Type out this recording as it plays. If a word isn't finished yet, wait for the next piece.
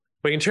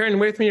We can turn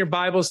with me your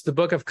Bibles to the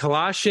book of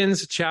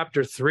Colossians,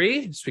 chapter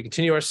 3, as we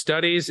continue our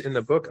studies in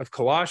the book of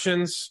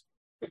Colossians.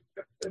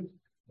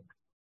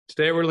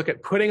 Today we're looking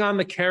at putting on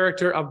the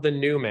character of the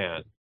new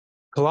man.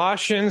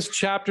 Colossians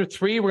chapter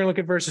 3, we're going to look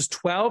at verses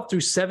 12 through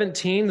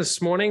 17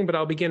 this morning, but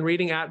I'll begin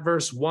reading at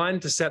verse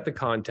 1 to set the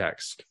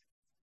context.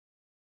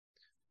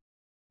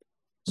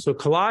 So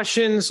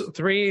Colossians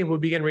 3, we'll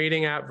begin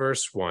reading at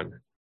verse 1.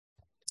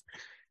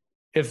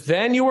 If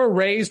then you were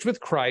raised with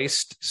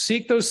Christ,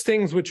 seek those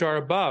things which are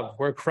above,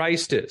 where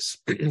Christ is,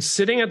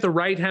 sitting at the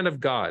right hand of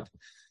God.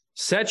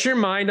 Set your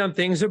mind on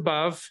things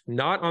above,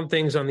 not on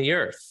things on the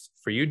earth.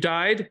 For you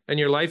died, and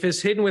your life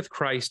is hidden with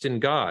Christ in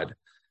God.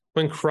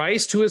 When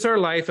Christ, who is our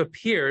life,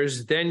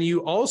 appears, then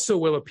you also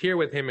will appear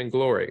with him in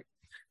glory.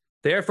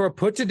 Therefore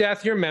put to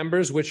death your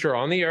members which are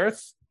on the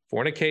earth,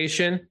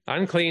 fornication,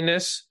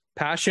 uncleanness,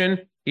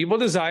 passion, evil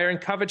desire,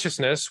 and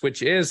covetousness,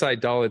 which is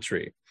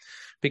idolatry.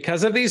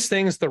 Because of these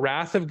things, the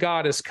wrath of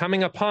God is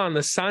coming upon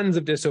the sons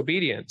of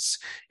disobedience,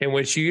 in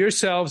which you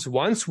yourselves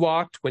once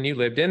walked when you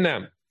lived in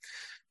them.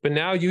 But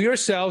now you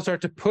yourselves are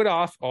to put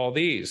off all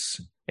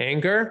these: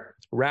 anger,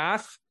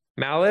 wrath,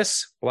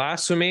 malice,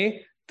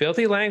 blasphemy,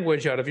 filthy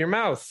language out of your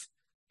mouth.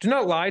 Do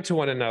not lie to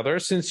one another,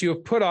 since you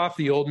have put off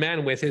the old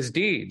man with his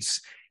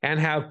deeds, and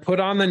have put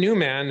on the new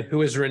man,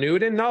 who is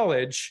renewed in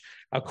knowledge,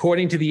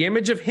 according to the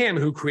image of him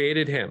who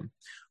created him,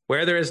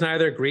 where there is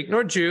neither Greek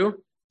nor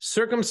Jew,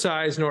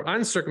 circumcised nor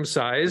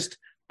uncircumcised,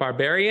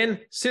 barbarian,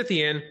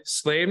 Scythian,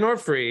 slave nor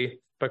free,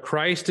 but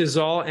Christ is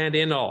all and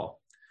in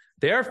all.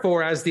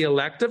 Therefore, as the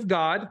elect of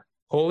God,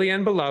 holy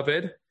and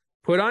beloved,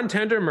 put on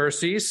tender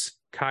mercies,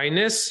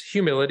 kindness,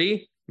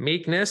 humility,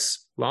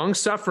 meekness,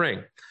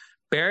 long-suffering,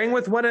 bearing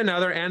with one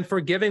another and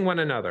forgiving one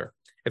another.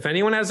 If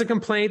anyone has a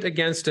complaint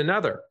against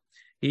another,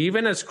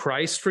 even as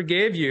Christ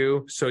forgave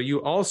you, so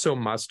you also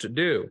must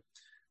do.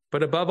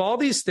 But above all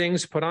these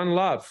things, put on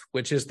love,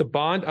 which is the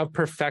bond of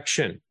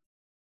perfection.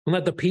 And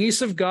let the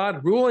peace of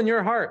God rule in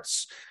your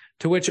hearts,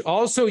 to which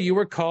also you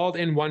were called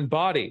in one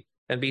body,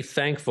 and be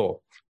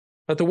thankful.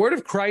 Let the word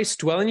of Christ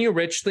dwell in you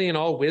richly in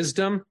all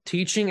wisdom,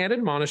 teaching and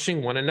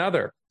admonishing one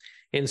another,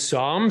 in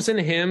psalms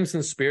and hymns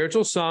and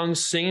spiritual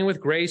songs, singing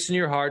with grace in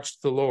your hearts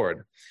to the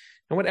Lord.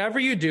 And whatever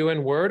you do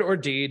in word or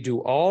deed, do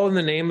all in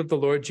the name of the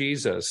Lord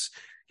Jesus,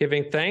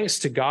 giving thanks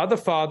to God the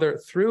Father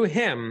through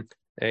him.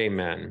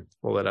 Amen.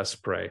 Well, let us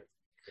pray.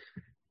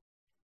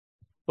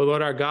 Well,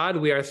 Lord our God,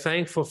 we are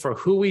thankful for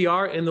who we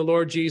are in the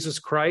Lord Jesus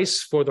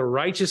Christ, for the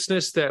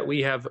righteousness that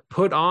we have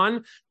put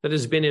on, that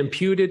has been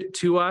imputed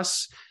to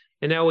us.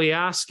 And now we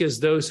ask, as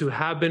those who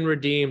have been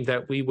redeemed,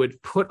 that we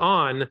would put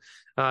on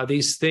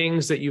these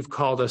things that you've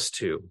called us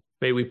to.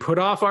 May we put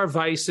off our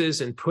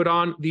vices and put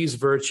on these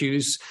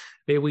virtues.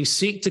 May we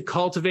seek to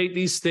cultivate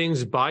these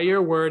things by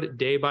your word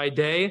day by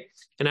day.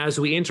 And as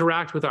we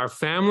interact with our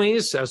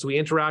families, as we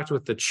interact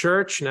with the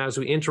church, and as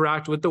we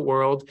interact with the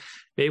world,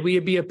 may we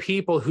be a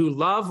people who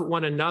love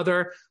one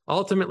another,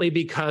 ultimately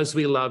because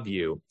we love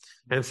you.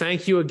 And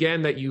thank you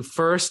again that you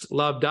first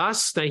loved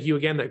us. Thank you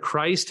again that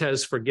Christ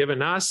has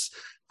forgiven us.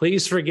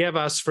 Please forgive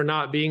us for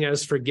not being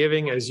as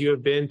forgiving as you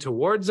have been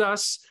towards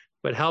us,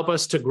 but help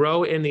us to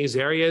grow in these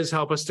areas,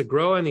 help us to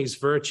grow in these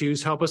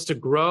virtues, help us to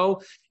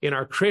grow in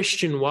our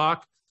Christian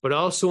walk, but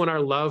also in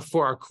our love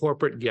for our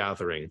corporate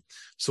gathering.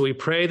 So we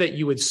pray that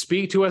you would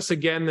speak to us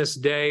again this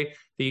day,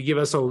 that you give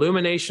us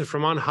illumination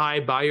from on high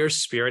by your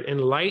Spirit,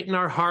 enlighten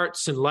our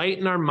hearts,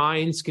 enlighten our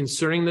minds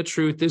concerning the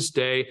truth this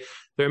day.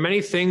 There are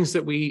many things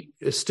that we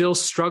still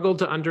struggle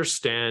to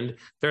understand.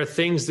 There are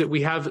things that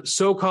we have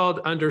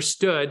so-called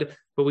understood,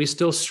 but we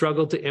still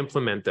struggle to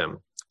implement them.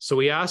 So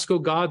we ask, oh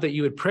God, that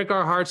you would prick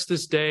our hearts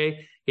this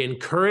day,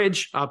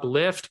 encourage,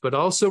 uplift, but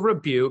also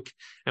rebuke.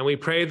 And we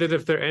pray that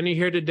if there are any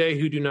here today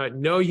who do not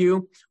know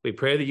you, we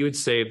pray that you would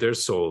save their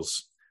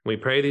souls. We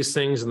pray these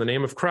things in the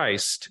name of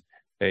Christ.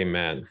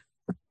 Amen.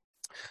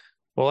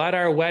 Well, at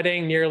our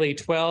wedding nearly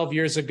 12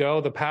 years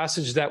ago, the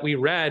passage that we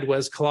read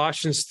was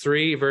Colossians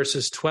 3,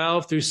 verses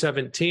 12 through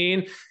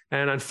 17.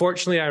 And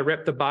unfortunately, I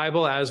ripped the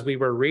Bible as we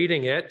were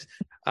reading it.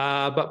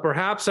 But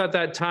perhaps at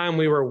that time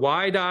we were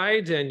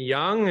wide-eyed and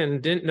young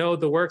and didn't know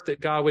the work that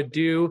God would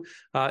do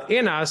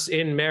in us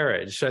in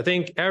marriage. I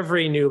think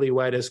every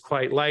newlywed is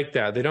quite like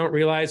that. They don't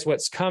realize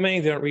what's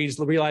coming. They don't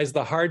realize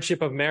the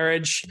hardship of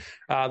marriage.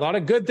 A lot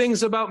of good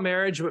things about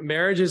marriage, but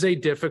marriage is a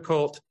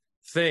difficult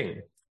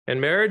thing. And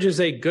marriage is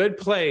a good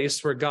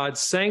place where God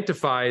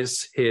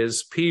sanctifies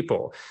his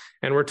people.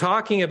 And we're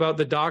talking about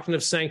the doctrine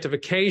of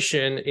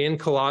sanctification in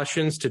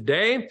Colossians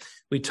today.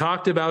 We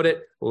talked about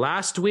it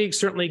last week.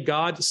 Certainly,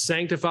 God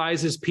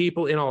sanctifies his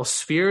people in all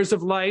spheres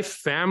of life,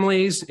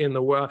 families, in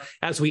the world,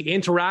 as we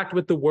interact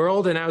with the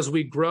world and as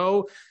we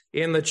grow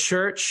in the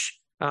church.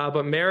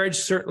 But marriage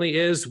certainly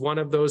is one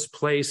of those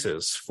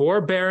places.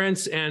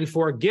 Forbearance and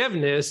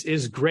forgiveness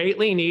is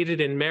greatly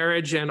needed in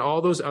marriage and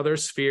all those other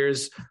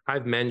spheres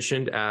I've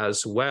mentioned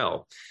as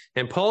well.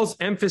 And Paul's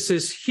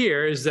emphasis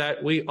here is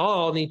that we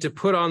all need to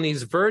put on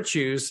these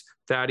virtues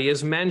that he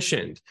has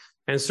mentioned.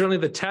 And certainly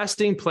the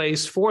testing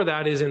place for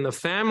that is in the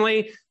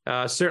family,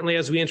 certainly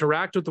as we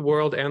interact with the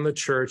world and the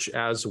church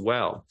as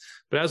well.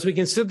 But as we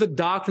consider the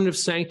doctrine of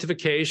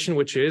sanctification,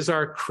 which is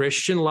our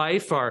Christian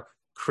life, our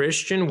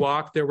Christian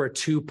walk, there were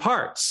two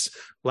parts.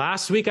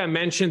 Last week, I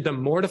mentioned the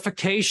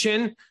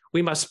mortification.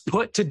 We must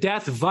put to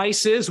death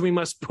vices. We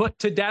must put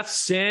to death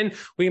sin.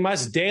 We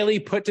must daily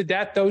put to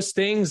death those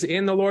things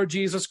in the Lord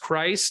Jesus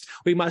Christ.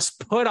 We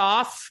must put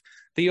off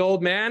the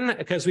old man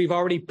because we've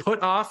already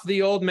put off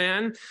the old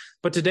man.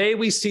 But today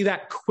we see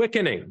that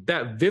quickening,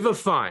 that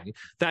vivifying,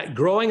 that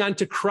growing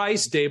unto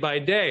Christ day by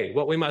day,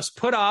 what we must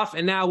put off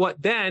and now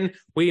what then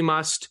we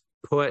must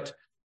put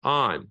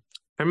on.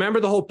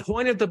 Remember, the whole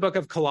point of the book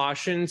of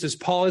Colossians is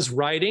Paul is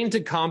writing to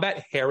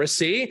combat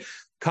heresy,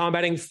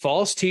 combating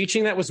false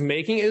teaching that was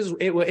making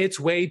its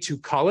way to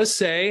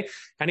Colossae.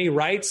 And he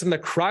writes in the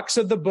crux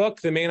of the book,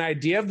 the main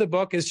idea of the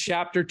book is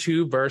chapter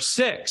 2, verse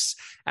 6.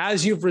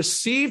 As you've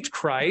received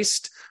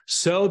Christ,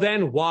 so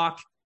then walk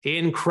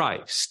in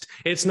Christ.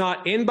 It's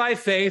not in by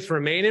faith,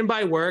 remain in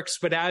by works,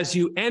 but as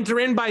you enter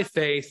in by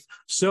faith,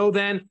 so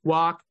then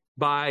walk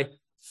by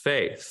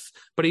faith.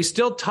 But he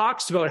still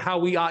talks about how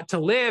we ought to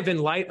live in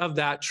light of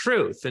that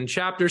truth. And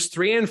chapters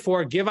 3 and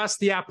 4 give us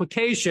the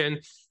application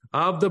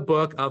of the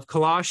book of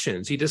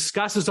Colossians. He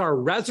discusses our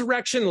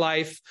resurrection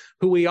life,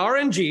 who we are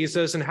in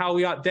Jesus, and how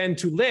we ought then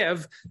to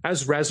live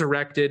as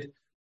resurrected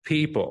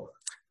people.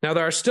 Now,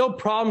 there are still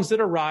problems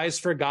that arise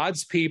for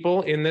God's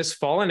people in this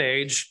fallen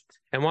age.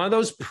 And one of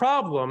those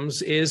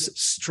problems is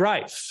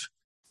strife,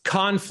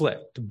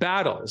 conflict,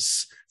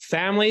 battles.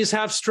 Families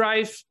have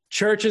strife,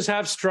 churches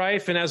have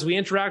strife, and as we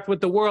interact with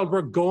the world,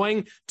 we're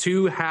going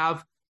to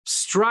have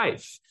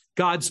strife.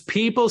 God's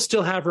people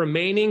still have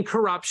remaining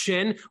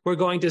corruption. We're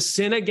going to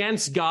sin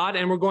against God,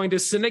 and we're going to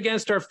sin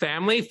against our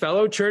family,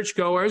 fellow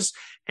churchgoers,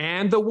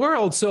 and the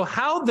world. So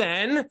how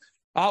then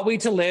ought we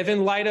to live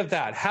in light of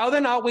that? How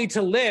then ought we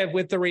to live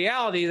with the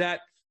reality that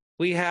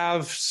we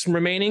have some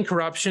remaining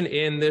corruption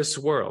in this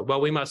world?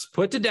 Well, we must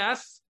put to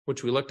death,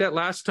 which we looked at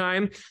last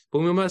time, but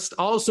we must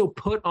also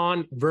put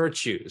on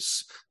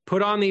virtues,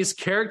 put on these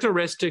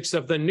characteristics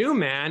of the new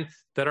man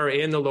that are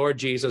in the Lord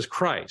Jesus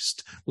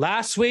Christ.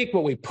 Last week,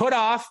 what we put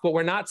off, what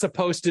we're not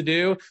supposed to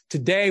do.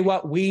 Today,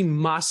 what we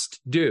must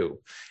do.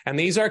 And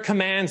these are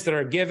commands that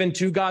are given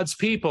to God's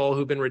people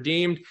who've been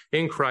redeemed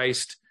in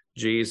Christ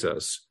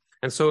Jesus.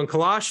 And so in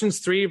Colossians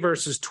 3,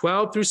 verses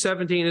 12 through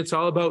 17, it's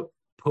all about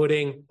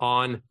putting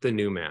on the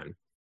new man,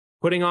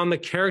 putting on the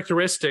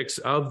characteristics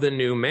of the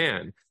new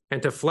man.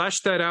 And to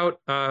flesh that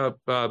out,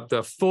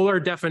 the fuller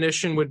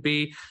definition would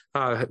be,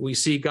 we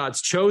see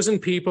God's chosen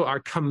people are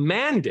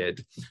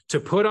commanded to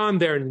put on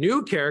their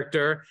new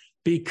character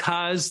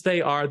because they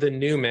are the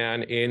new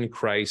man in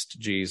Christ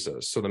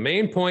Jesus. So the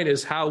main point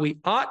is how we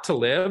ought to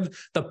live,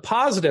 the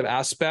positive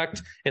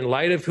aspect in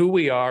light of who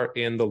we are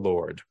in the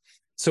Lord.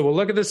 So we'll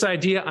look at this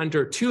idea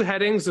under two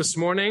headings this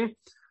morning.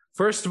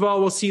 First of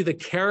all, we'll see the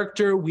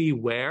character we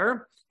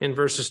wear in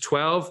verses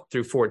 12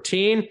 through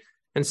 14.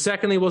 And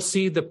secondly, we'll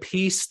see the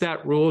peace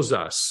that rules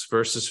us,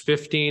 verses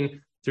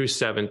 15 through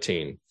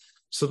 17.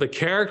 So the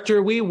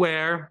character we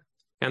wear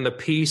and the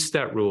peace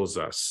that rules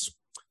us.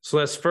 So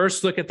let's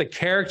first look at the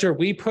character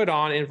we put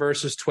on in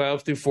verses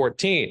 12 through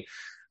 14.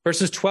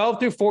 Verses 12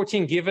 through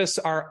 14 give us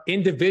our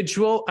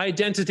individual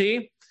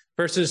identity.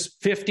 Verses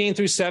 15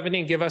 through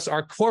 17 give us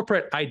our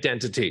corporate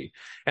identity.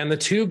 And the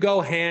two go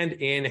hand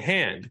in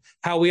hand.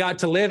 How we ought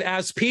to live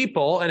as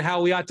people and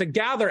how we ought to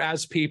gather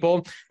as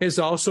people is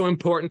also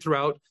important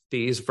throughout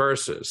these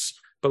verses.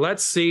 But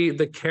let's see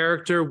the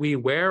character we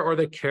wear or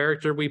the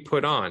character we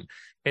put on.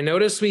 And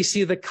notice we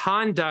see the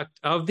conduct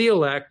of the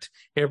elect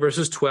in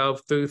verses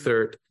 12 through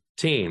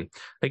 13.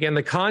 Again,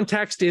 the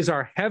context is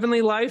our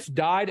heavenly life,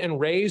 died and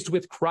raised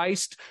with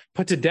Christ,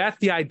 put to death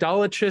the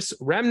idolatrous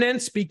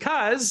remnants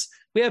because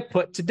we have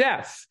put to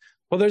death.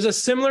 Well, there's a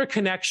similar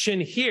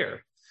connection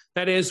here.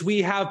 That is,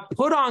 we have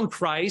put on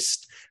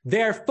Christ,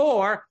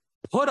 therefore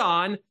put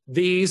on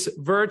these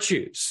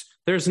virtues.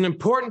 There's an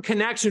important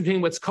connection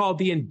between what's called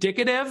the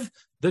indicative,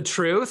 the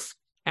truth,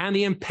 and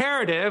the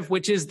imperative,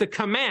 which is the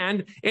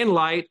command in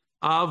light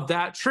of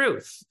that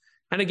truth.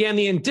 And again,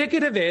 the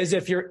indicative is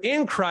if you're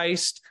in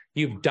Christ,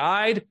 you've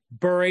died,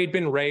 buried,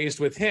 been raised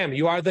with him.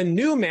 You are the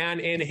new man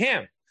in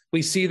him.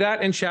 We see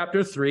that in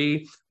chapter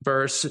 3,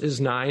 verses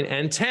 9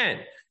 and 10.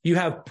 You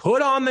have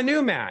put on the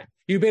new man.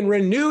 You've been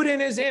renewed in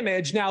his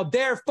image. Now,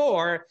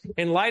 therefore,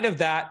 in light of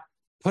that,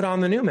 put on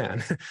the new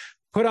man.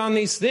 Put on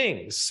these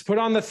things. Put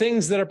on the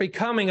things that are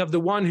becoming of the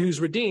one who's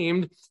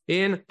redeemed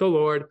in the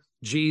Lord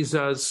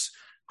Jesus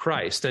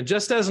Christ. And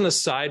just as an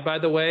aside, by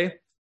the way,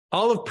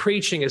 all of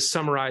preaching is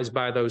summarized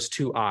by those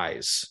two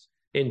I's.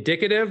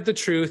 Indicative, the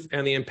truth,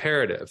 and the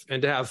imperative.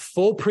 And to have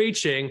full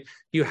preaching,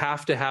 you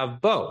have to have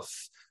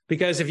both.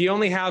 Because if you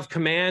only have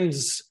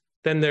commands,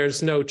 then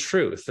there's no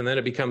truth. And then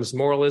it becomes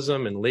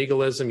moralism and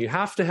legalism. You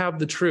have to have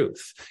the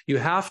truth. You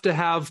have to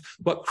have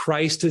what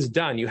Christ has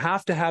done. You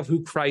have to have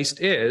who Christ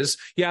is.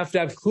 You have to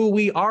have who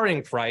we are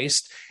in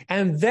Christ,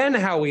 and then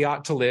how we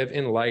ought to live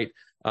in light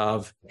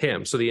of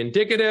him. So the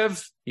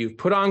indicative, you've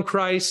put on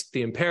Christ.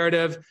 The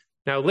imperative,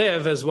 Now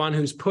live as one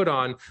who's put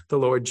on the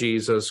Lord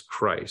Jesus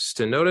Christ.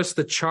 And notice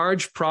the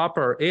charge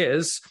proper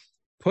is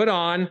put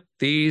on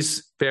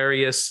these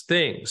various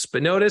things.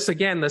 But notice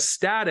again, the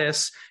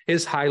status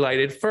is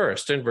highlighted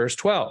first in verse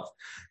 12.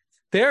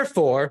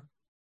 Therefore,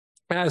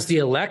 as the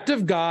elect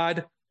of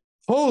God,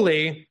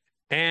 holy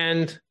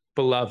and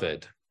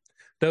beloved,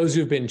 those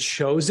who've been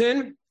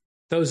chosen,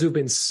 those who've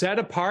been set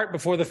apart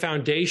before the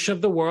foundation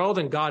of the world,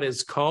 and God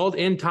is called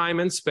in time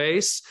and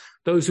space,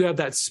 those who have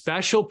that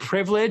special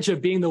privilege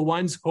of being the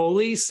ones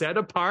holy, set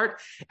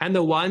apart, and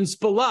the ones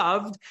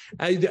beloved,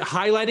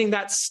 highlighting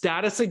that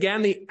status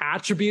again, the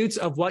attributes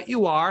of what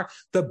you are,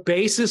 the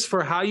basis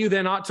for how you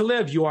then ought to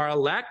live. You are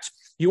elect,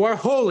 you are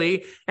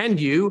holy, and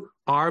you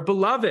are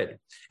beloved.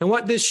 And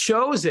what this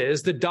shows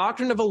is the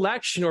doctrine of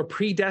election or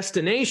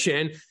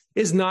predestination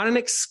is not an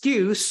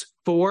excuse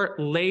for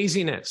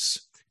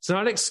laziness. It's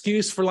not an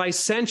excuse for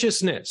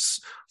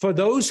licentiousness. For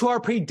those who are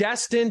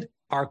predestined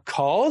are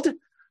called.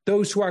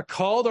 Those who are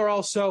called are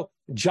also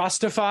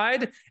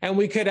justified. And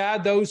we could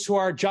add those who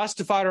are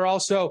justified are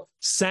also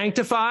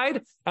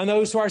sanctified. And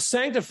those who are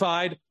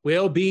sanctified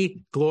will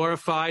be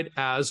glorified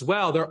as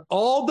well. They're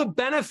all the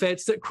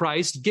benefits that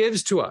Christ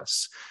gives to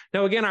us.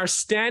 Now, again, our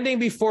standing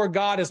before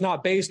God is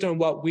not based on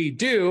what we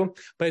do,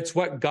 but it's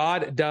what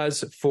God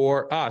does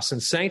for us.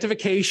 And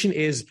sanctification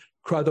is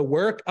the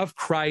work of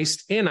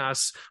Christ in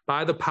us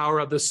by the power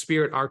of the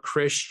Spirit, our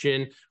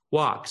Christian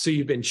walk. So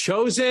you've been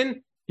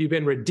chosen, you've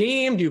been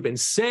redeemed, you've been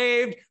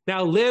saved.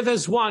 Now live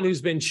as one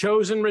who's been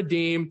chosen,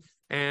 redeemed,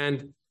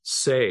 and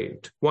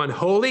saved. One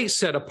holy,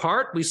 set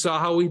apart. We saw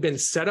how we've been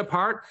set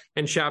apart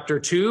in chapter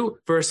 2,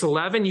 verse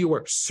 11. You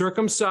were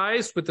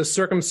circumcised with the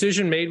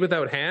circumcision made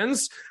without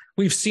hands.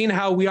 We've seen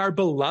how we are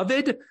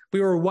beloved. We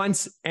were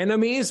once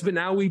enemies, but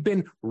now we've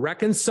been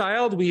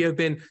reconciled. We have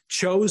been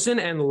chosen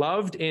and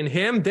loved in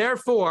him.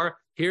 Therefore,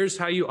 here's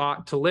how you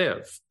ought to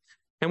live.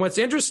 And what's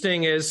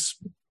interesting is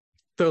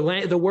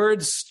the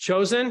words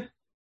chosen,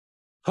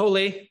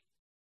 holy,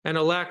 and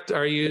elect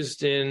are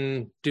used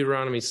in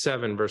Deuteronomy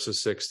 7,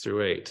 verses 6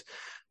 through 8.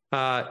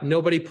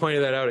 Nobody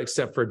pointed that out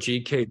except for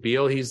G.K.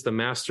 Beale. He's the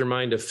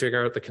mastermind to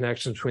figure out the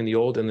connection between the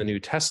Old and the New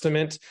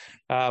Testament.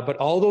 But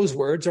all those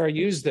words are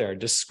used there,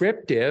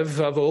 descriptive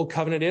of Old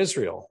Covenant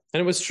Israel.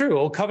 And it was true.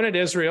 Old Covenant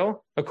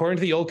Israel, according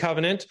to the Old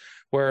Covenant,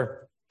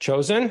 were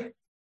chosen,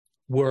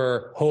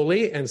 were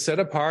holy and set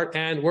apart,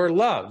 and were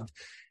loved.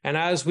 And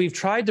as we've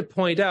tried to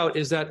point out,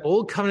 is that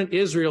Old Covenant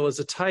Israel is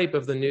a type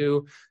of the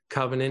New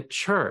Covenant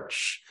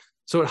church.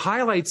 So it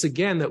highlights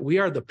again that we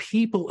are the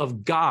people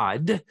of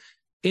God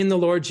in the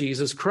Lord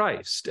Jesus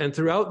Christ. And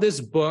throughout this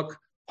book,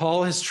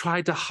 Paul has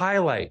tried to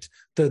highlight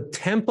the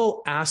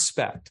temple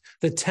aspect,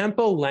 the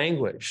temple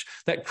language,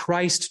 that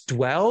Christ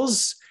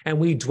dwells and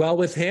we dwell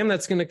with him.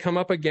 That's going to come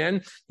up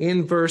again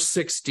in verse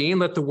 16.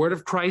 Let the word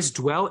of Christ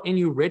dwell in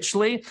you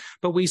richly.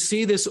 But we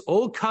see this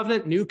Old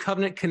Covenant, New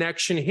Covenant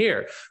connection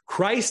here.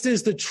 Christ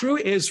is the true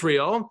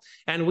Israel,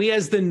 and we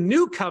as the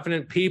New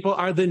Covenant people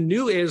are the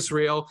new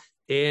Israel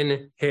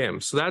in him.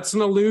 So that's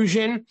an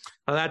allusion.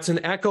 That's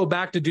an echo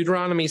back to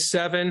Deuteronomy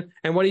 7.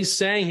 And what he's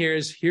saying here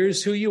is,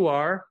 here's who you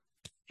are.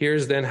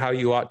 Here's then how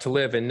you ought to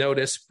live. And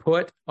notice,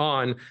 put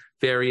on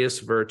various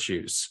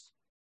virtues.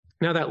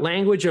 Now, that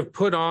language of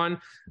put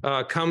on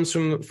comes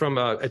from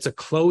it's a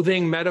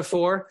clothing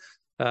metaphor.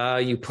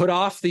 You put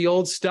off the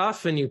old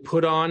stuff and you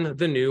put on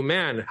the new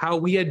man, how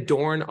we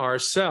adorn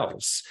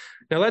ourselves.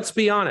 Now, let's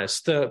be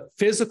honest. The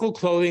physical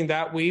clothing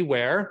that we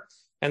wear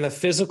and the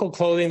physical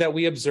clothing that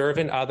we observe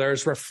in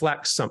others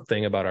reflects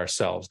something about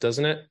ourselves,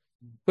 doesn't it?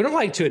 We don't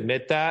like to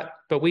admit that,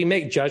 but we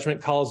make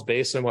judgment calls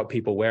based on what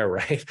people wear,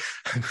 right?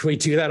 We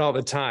do that all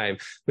the time.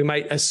 We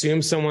might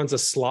assume someone's a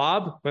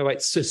slob. We might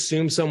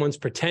assume someone's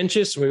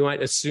pretentious. We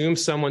might assume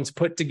someone's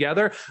put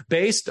together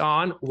based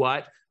on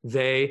what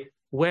they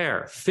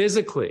wear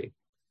physically.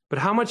 But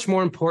how much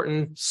more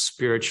important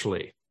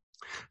spiritually?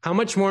 How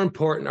much more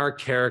important our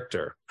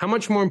character? How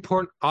much more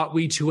important ought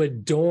we to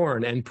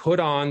adorn and put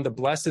on the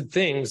blessed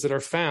things that are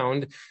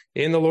found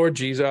in the Lord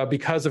Jesus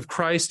because of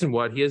Christ and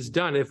what he has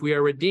done? If we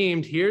are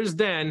redeemed, here's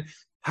then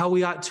how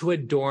we ought to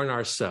adorn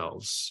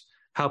ourselves,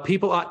 how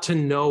people ought to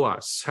know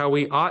us, how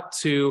we ought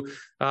to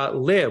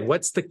live.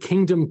 What's the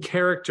kingdom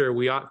character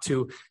we ought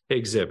to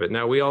exhibit?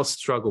 Now, we all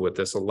struggle with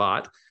this a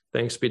lot.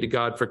 Thanks be to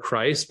God for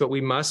Christ, but we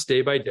must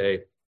day by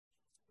day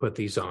put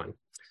these on.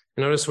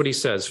 Notice what he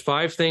says,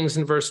 5 things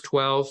in verse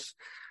 12.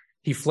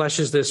 He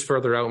fleshes this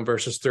further out in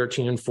verses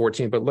 13 and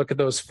 14, but look at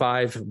those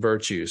 5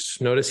 virtues.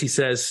 Notice he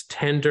says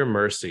tender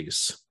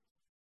mercies.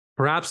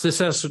 Perhaps this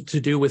has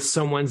to do with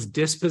someone's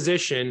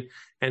disposition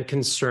and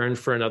concern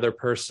for another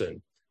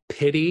person.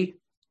 Pity,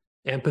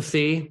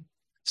 empathy,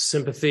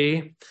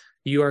 sympathy.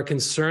 You are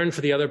concerned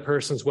for the other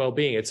person's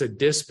well-being. It's a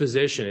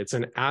disposition. It's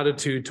an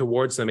attitude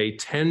towards them, a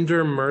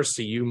tender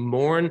mercy. You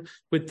mourn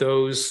with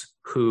those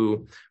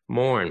who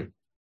mourn.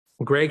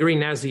 Gregory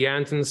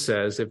Nazianzen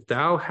says, if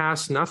thou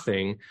hast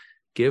nothing,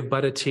 give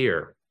but a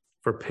tear,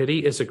 for pity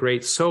is a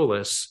great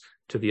solace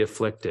to the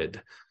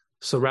afflicted.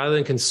 So rather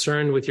than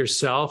concerned with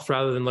yourself,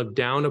 rather than look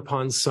down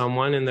upon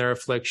someone in their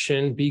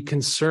affliction, be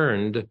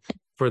concerned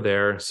for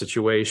their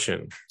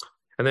situation.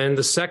 And then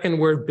the second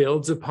word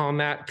builds upon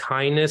that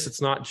kindness.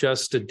 It's not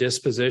just a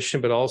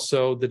disposition, but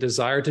also the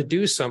desire to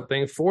do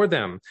something for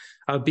them,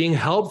 of being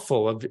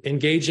helpful, of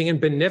engaging in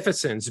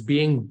beneficence,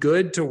 being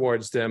good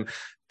towards them,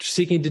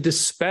 seeking to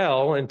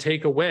dispel and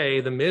take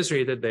away the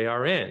misery that they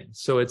are in.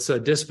 So it's a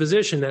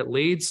disposition that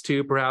leads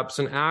to perhaps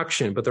an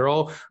action, but they're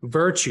all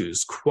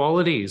virtues,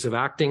 qualities of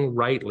acting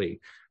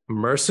rightly,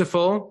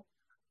 merciful,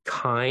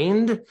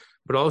 kind,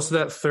 but also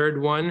that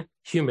third one,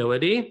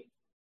 humility.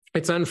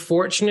 It's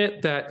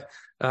unfortunate that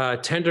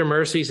tender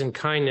mercies and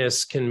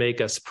kindness can make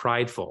us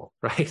prideful,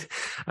 right?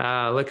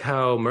 Look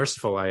how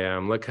merciful I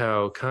am. Look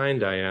how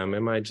kind I am.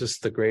 Am I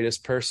just the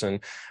greatest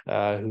person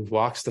who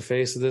walks the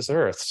face of this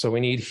earth? So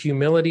we need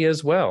humility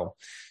as well.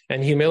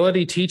 And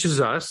humility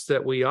teaches us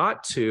that we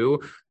ought to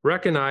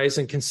recognize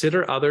and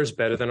consider others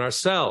better than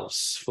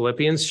ourselves.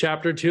 Philippians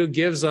chapter 2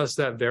 gives us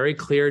that very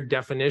clear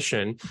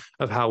definition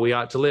of how we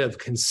ought to live,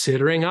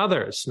 considering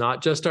others,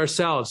 not just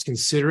ourselves,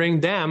 considering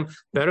them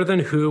better than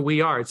who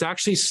we are. It's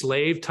actually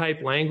slave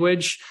type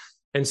language,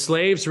 and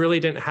slaves really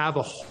didn't have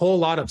a whole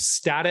lot of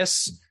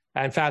status.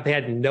 In fact, they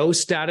had no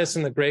status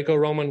in the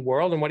Greco-Roman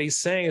world. And what he's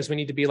saying is we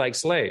need to be like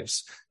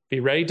slaves. Be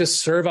ready to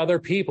serve other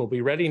people.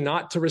 Be ready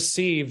not to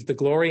receive the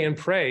glory and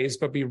praise,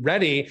 but be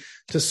ready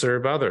to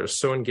serve others.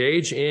 So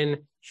engage in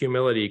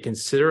humility.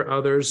 Consider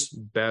others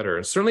better.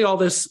 And certainly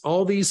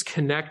all these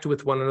connect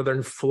with one another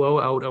and flow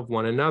out of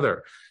one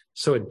another.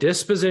 So a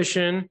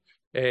disposition,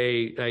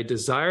 a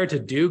desire to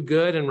do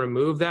good and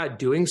remove that,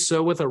 doing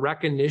so with a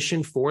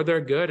recognition for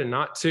their good and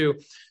not to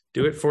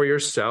do it for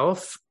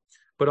yourself.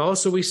 But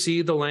also we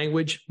see the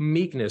language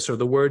meekness, or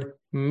the word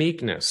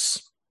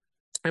meekness.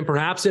 And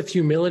perhaps if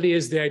humility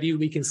is the idea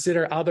we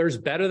consider others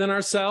better than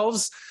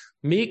ourselves,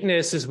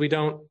 meekness is we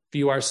don't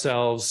view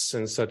ourselves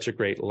in such a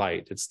great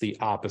light. It's the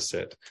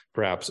opposite,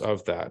 perhaps,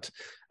 of that.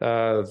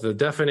 The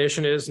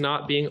definition is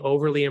not being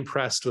overly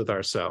impressed with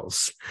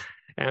ourselves.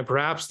 And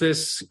perhaps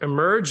this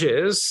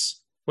emerges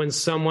when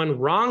someone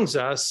wrongs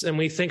us and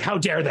we think, how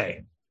dare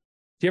they?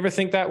 Do you ever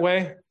think that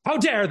way? How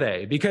dare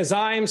they? Because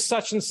I'm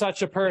such and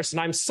such a person.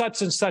 I'm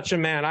such and such a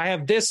man. I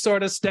have this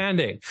sort of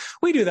standing.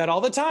 We do that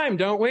all the time,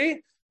 don't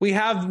we? We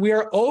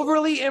are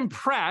overly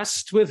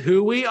impressed with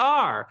who we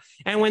are.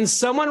 And when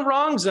someone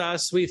wrongs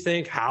us, we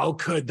think, how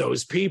could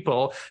those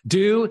people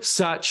do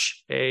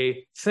such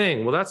a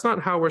thing? Well, that's not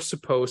how we're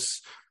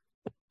supposed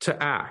to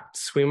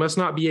act. We must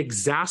not be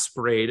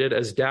exasperated,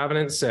 as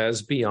Davenant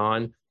says,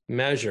 beyond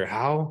measure.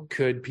 How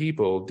could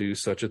people do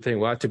such a thing?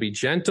 We ought to be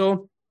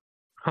gentle,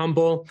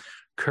 humble,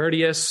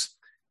 courteous,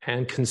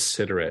 and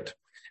considerate.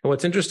 And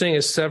what's interesting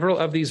is several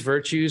of these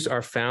virtues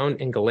are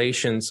found in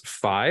Galatians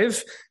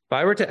 5. If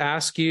I were to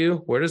ask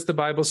you, where does the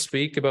Bible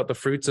speak about the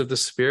fruits of the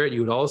Spirit?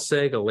 You would all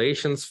say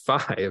Galatians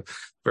 5,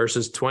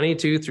 verses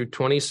 22 through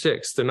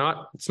 26.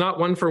 It's not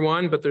one for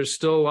one, but there's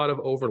still a lot of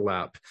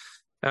overlap.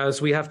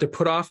 As we have to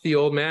put off the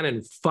old man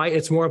and fight,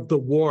 it's more of the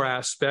war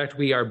aspect.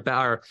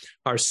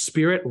 Our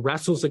spirit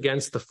wrestles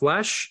against the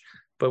flesh.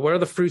 But what are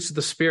the fruits of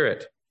the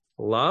Spirit?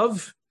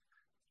 Love,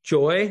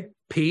 joy,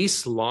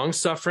 peace,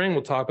 long-suffering.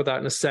 We'll talk about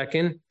that in a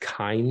second.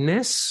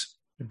 Kindness,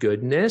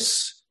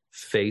 goodness,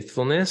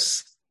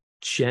 faithfulness,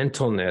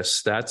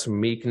 gentleness, that's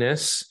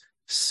meekness,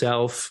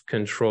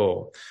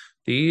 self-control.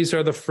 These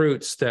are the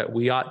fruits that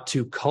we ought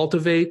to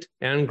cultivate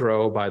and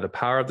grow by the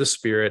power of the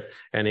Spirit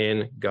and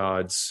in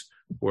God's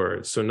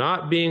word. So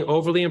not being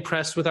overly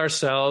impressed with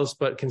ourselves,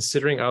 but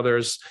considering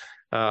others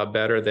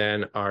better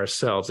than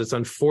ourselves. It's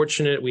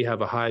unfortunate we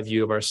have a high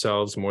view of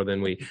ourselves more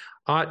than we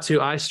ought to.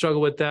 I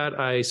struggle with that.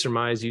 I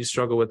surmise you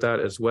struggle with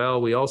that as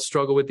well. We all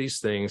struggle with these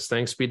things.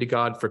 Thanks be to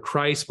God for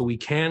Christ, but we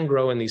can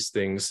grow in these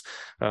things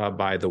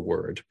by the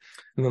word.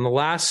 And then the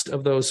last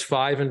of those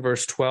 5 in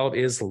verse 12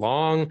 is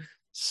long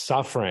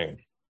suffering,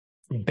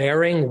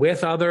 bearing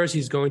with others.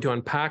 He's going to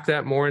unpack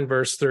that more in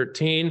verse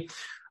 13.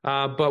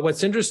 But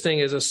what's interesting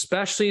is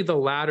especially the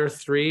latter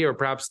 3, or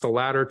perhaps the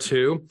latter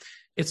 2,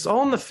 it's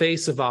all in the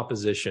face of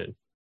opposition.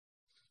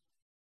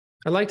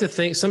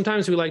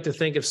 Sometimes we like to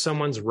think if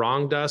someone's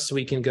wronged us,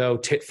 we can go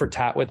tit for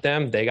tat with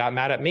them. They got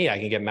mad at me, I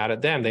can get mad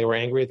at them. They were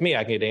angry with me,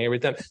 I can get angry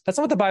with them. That's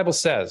not what the Bible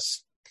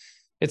says.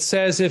 It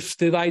says if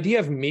the idea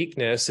of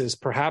meekness is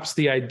perhaps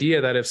the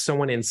idea that if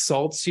someone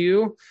insults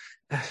you,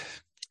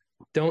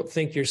 don't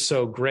think you're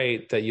so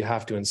great that you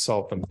have to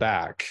insult them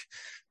back.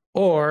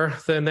 Or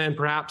then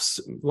perhaps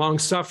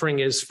long-suffering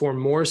is for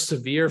more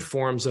severe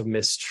forms of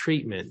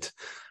mistreatment,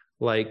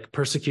 like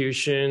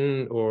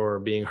persecution or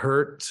being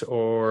hurt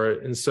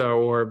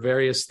or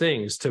various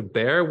things, to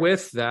bear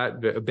with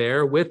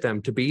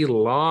them, to be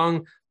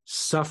long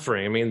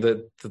suffering. I mean,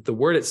 the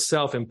word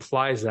itself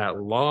implies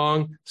that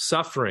long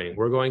suffering.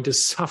 We're going to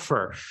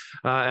suffer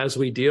as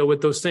we deal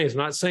with those things. I'm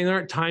not saying there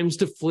aren't times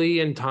to flee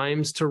and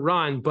times to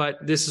run,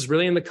 but this is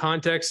really in the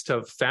context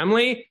of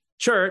family,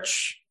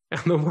 church,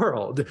 and the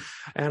world.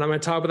 And I'm going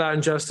to talk about that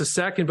in just a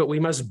second, but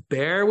we must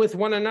bear with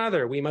one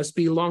another. We must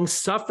be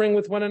long-suffering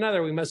with one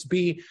another. We must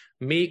be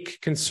meek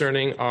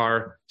concerning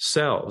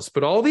ourselves.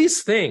 But all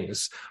these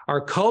things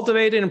are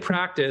cultivated and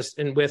practiced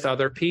with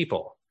other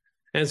people.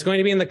 And it's going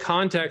to be in the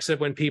context of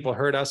when people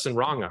hurt us and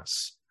wrong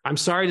us. I'm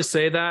sorry to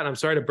say that. I'm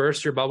sorry to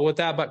burst your bubble with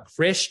that, but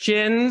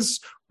Christians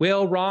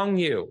will wrong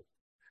you.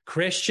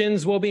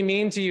 Christians will be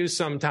mean to you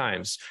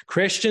sometimes.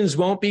 Christians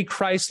won't be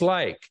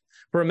Christ-like.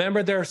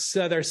 Remember, their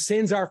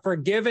sins are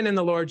forgiven in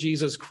the Lord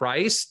Jesus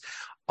Christ.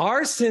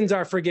 Our sins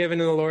are forgiven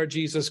in the Lord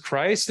Jesus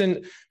Christ.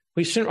 And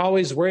we shouldn't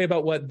always worry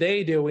about what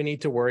they do. We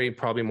need to worry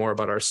probably more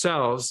about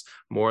ourselves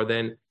more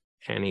than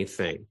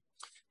anything.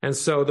 And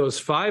so those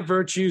 5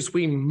 virtues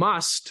we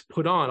must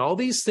put on. All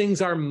these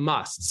things are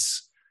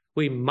musts.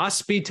 We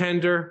must be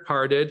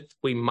tender-hearted.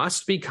 We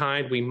must be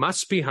kind. We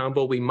must be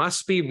humble. We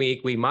must be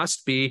meek. We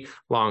must be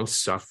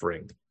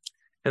long-suffering.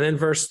 And then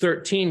verse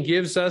 13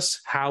 gives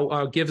us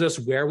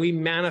where we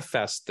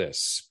manifest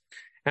this.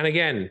 And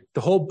again,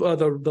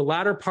 the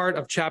latter part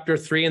of chapter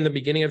 3 and the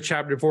beginning of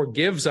chapter 4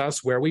 gives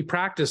us where we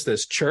practice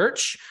this.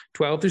 Church,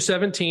 12 through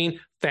 17,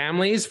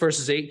 families,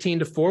 verses 18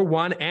 to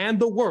 4:1, and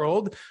the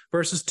world,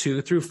 verses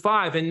 2 through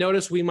 5. And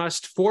notice we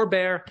must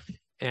forbear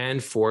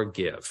and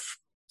forgive.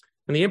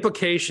 And the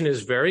implication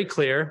is very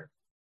clear.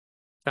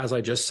 As I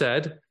just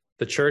said,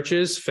 the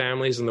churches,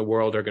 families, and the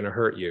world are going to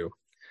hurt you.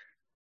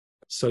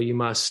 So you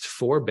must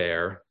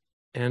forbear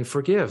and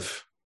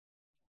forgive.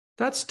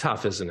 That's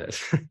tough, isn't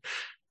it?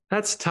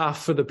 That's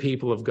tough for the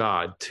people of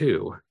God,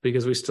 too,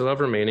 because we still have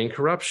remaining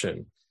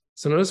corruption.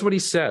 So notice what he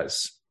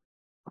says.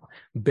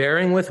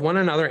 Bearing with one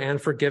another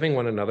and forgiving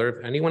one another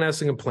if anyone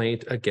has a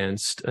complaint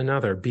against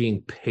another.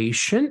 Being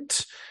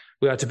patient.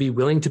 We ought to be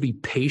willing to be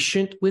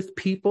patient with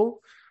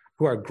people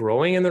who are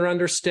growing in their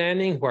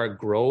understanding, who are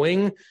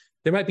growing.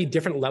 There might be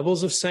different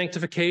levels of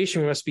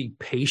sanctification. We must be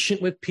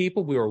patient with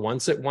people. We were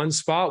once at one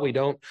spot.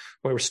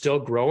 We're still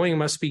growing. We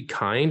must be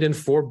kind and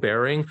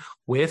forbearing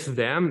with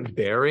them,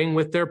 bearing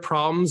with their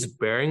problems,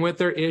 bearing with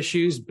their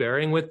issues,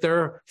 bearing with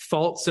their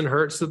faults and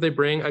hurts that they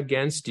bring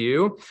against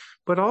you,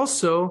 but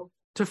also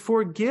to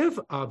forgive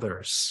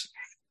others.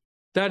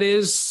 That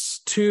is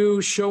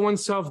to show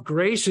oneself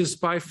gracious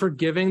by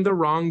forgiving the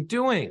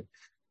wrongdoing.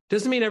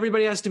 Doesn't mean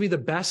everybody has to be the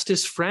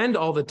bestest friend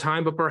all the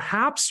time, but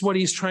perhaps what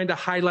he's trying to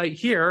highlight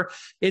here,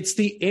 it's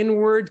the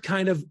inward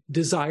kind of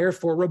desire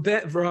for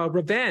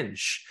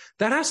revenge.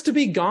 That has to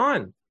be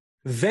gone.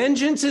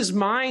 Vengeance is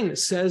mine,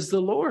 says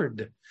the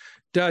Lord.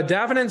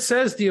 Davenant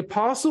says, the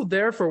apostle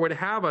therefore would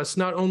have us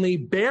not only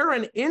bear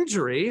an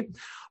injury,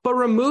 but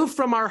remove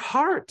from our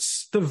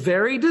hearts the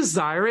very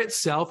desire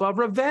itself of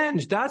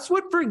revenge. That's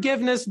what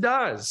forgiveness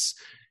does.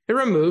 It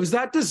removes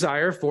that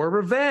desire for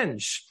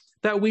revenge.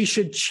 That we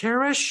should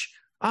cherish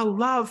a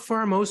love for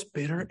our most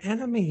bitter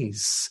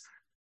enemies.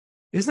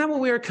 Isn't that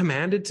what we are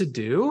commanded to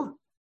do?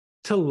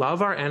 To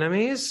love our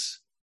enemies?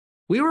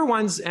 We were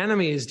once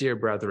enemies, dear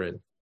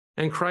brethren,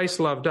 and Christ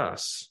loved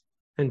us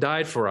and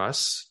died for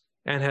us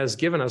and has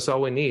given us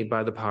all we need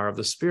by the power of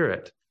the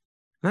Spirit.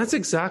 And that's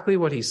exactly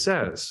what he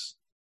says.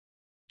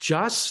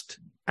 Just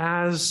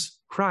as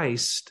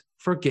Christ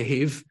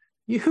forgave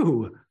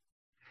you.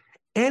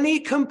 Any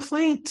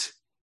complaint.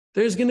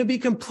 There's going to be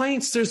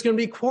complaints. There's going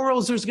to be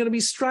quarrels. There's going to be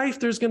strife.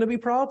 There's going to be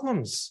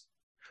problems.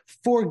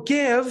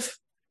 Forgive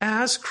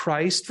as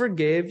Christ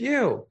forgave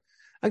you.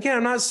 Again,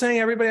 I'm not saying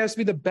everybody has to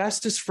be the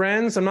bestest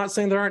friends. I'm not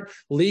saying there aren't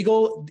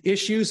legal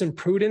issues and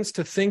prudence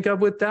to think of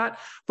with that,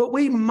 but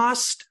we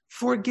must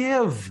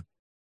forgive.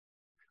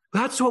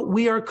 That's what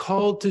we are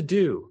called to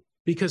do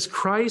because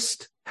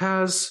Christ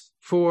has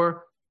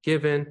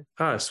forgiven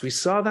us. We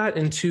saw that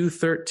in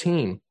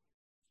 2:13.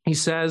 He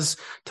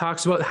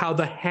talks about how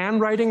the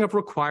handwriting of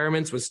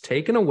requirements was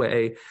taken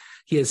away.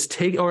 Verse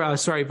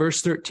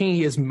 13,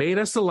 he has made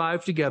us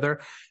alive together,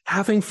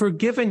 having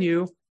forgiven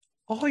you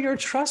all your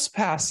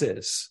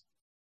trespasses.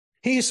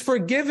 He's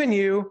forgiven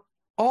you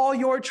all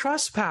your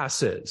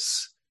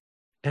trespasses.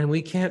 And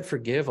we can't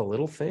forgive a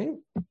little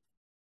thing.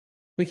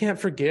 We can't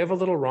forgive a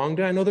little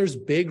wrongdoing. I know there's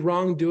big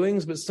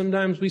wrongdoings, but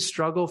sometimes we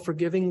struggle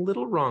forgiving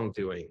little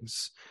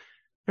wrongdoings.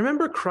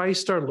 Remember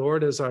Christ our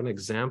Lord as an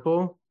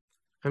example.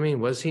 I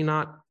mean, was he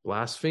not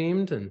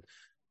blasphemed and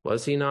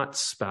was he not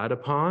spat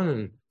upon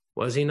and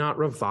was he not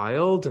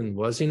reviled and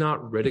was he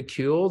not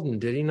ridiculed and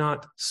did he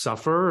not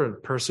suffer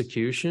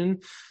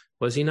persecution?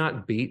 Was he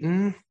not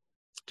beaten?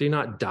 Did he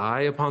not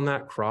die upon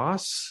that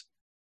cross?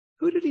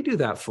 Who did he do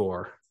that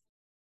for?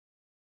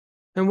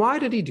 And why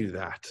did he do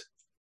that?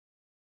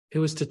 It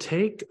was to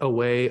take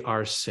away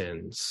our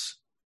sins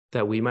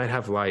that we might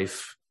have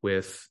life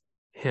with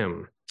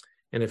him.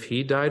 And if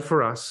he died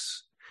for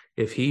us,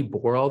 if he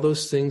bore all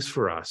those things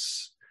for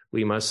us,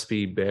 we must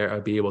be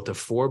able to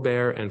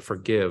forbear and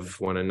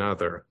forgive one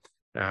another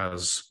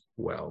as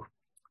well.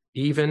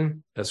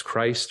 Even as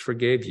Christ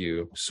forgave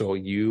you, so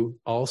you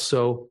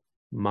also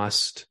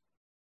must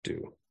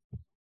do.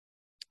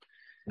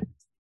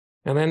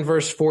 And then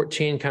verse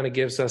 14 kind of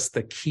gives us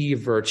the key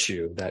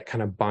virtue that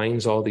kind of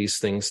binds all these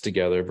things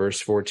together. Verse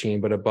 14,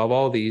 but above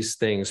all these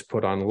things,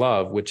 put on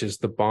love, which is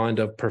the bond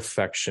of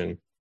perfection.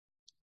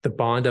 The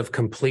bond of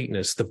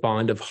completeness, the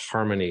bond of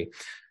harmony.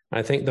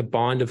 I think the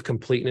bond of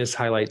completeness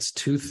highlights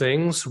two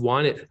things.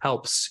 One, it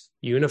helps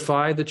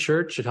unify the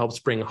church. It helps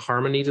bring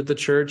harmony to the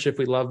church if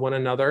we love one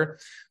another.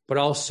 But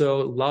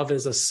also, love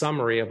is a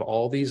summary of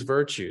all these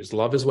virtues.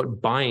 Love is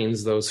what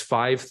binds those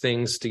 5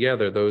 things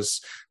together,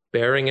 those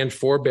bearing and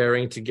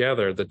forbearing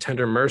together, the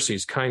tender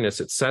mercies,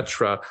 kindness,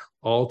 etc.,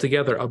 all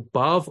together.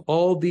 Above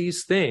all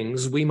these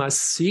things, we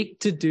must seek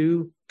to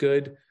do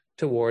good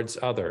towards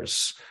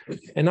others.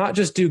 And not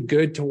just do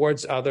good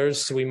towards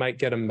others so we might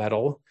get a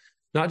medal,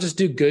 not just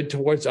do good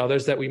towards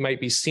others that we might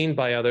be seen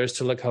by others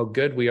to look how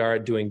good we are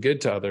at doing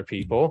good to other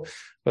people,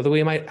 but that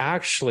we might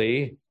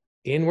actually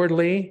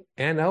inwardly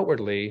and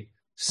outwardly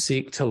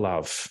seek to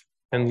love.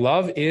 And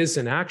love is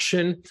an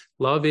action.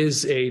 Love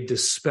is a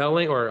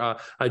dispelling or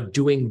a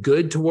doing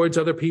good towards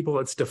other people.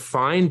 It's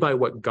defined by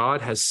what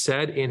God has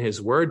said in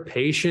his word.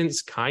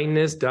 Patience,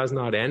 kindness, does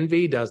not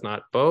envy, does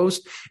not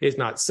boast, is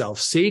not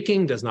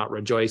self-seeking, does not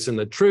rejoice in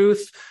the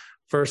truth.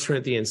 1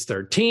 Corinthians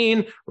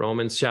 13,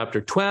 Romans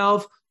chapter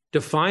 12,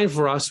 define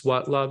for us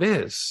what love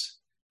is.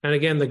 And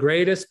again, the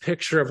greatest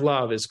picture of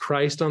love is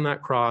Christ on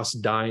that cross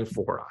dying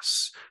for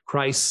us.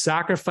 Christ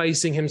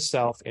sacrificing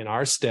himself in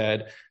our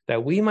stead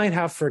that we might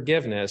have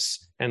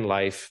forgiveness and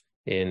life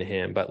in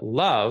him. But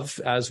love,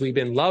 as we've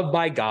been loved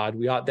by God,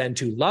 we ought then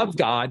to love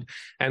God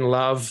and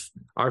love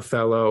our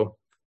fellow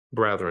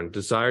brethren,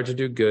 desire to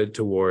do good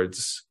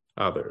towards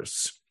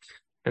others.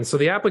 And so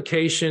the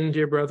application,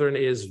 dear brethren,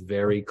 is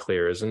very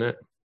clear, isn't it?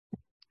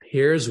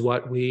 Here's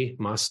what we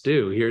must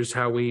do. Here's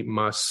how we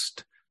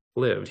must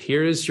live.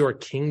 Here is your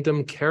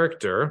kingdom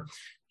character.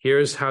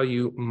 Here's how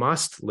you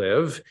must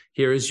live.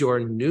 Here is your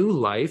new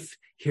life.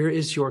 Here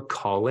is your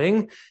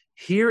calling.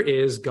 Here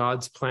is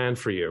God's plan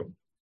for you.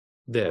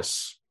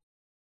 This.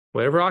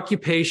 Whatever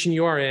occupation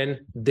you are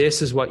in,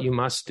 this is what you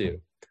must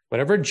do.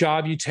 Whatever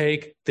job you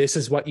take, this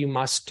is what you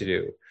must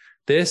do.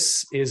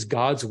 This is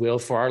God's will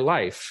for our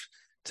life,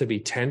 to be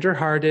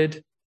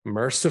tenderhearted,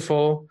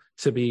 merciful,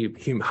 to be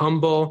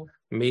humble,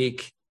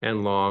 meek,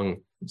 and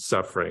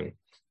long-suffering.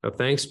 Now,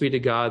 thanks be to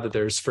God that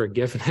there's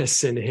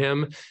forgiveness in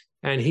him,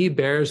 and he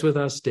bears with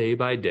us day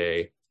by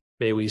day.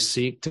 May we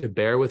seek to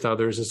bear with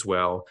others as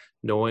well,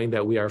 knowing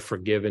that we are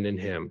forgiven in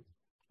him.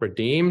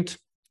 Redeemed,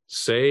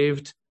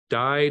 saved,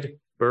 died,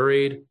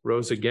 buried,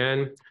 rose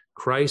again.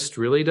 Christ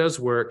really does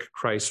work.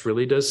 Christ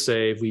really does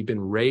save. We've been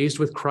raised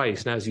with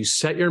Christ. And as you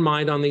set your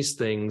mind on these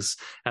things,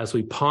 as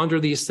we ponder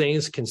these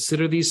things,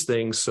 consider these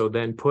things, so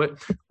then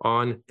put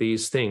on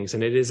these things.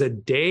 And it is a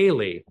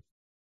daily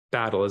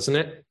battle, isn't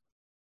it?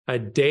 A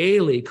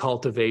daily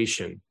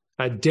cultivation,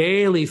 a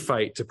daily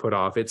fight to put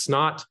off. It's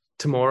not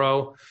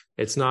tomorrow.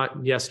 It's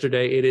not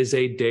yesterday. It is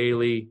a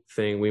daily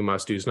thing we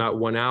must do. It's not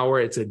 1 hour.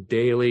 It's a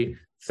daily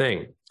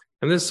thing.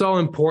 And this is all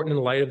important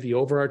in light of the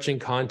overarching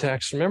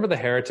context. Remember the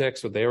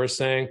heretics, what they were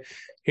saying?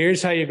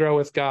 Here's how you grow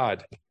with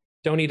God.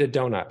 Don't eat a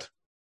donut.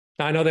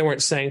 Now, I know they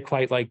weren't saying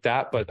quite like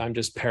that, but I'm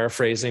just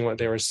paraphrasing what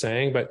they were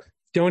saying. But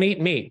don't eat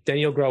meat, then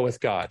you'll grow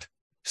with God.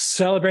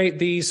 Celebrate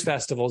these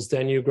festivals,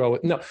 then you grow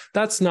with... No,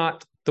 that's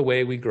not the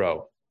way we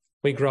grow.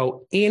 We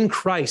grow in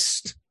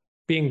Christ,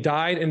 being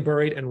died and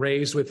buried and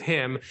raised with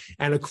him,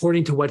 and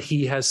according to what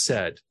he has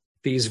said.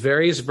 These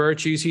various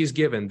virtues he's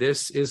given,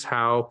 this is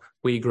how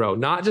we grow.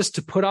 Not just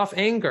to put off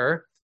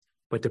anger,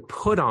 but to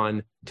put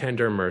on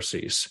tender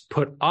mercies.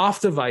 Put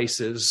off the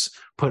vices,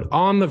 put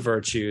on the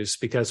virtues,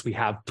 because we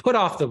have put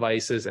off the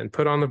vices and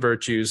put on the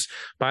virtues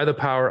by the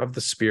power of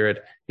the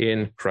Spirit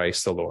in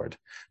Christ the Lord.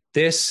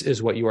 This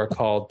is what you are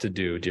called to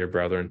do, dear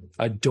brethren.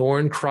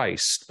 Adorn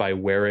Christ by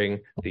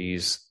wearing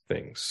these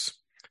things.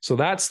 So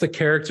that's the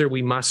character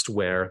we must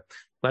wear.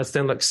 Let's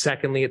then look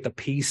secondly at the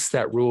peace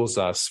that rules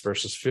us,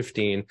 verses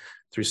 15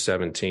 through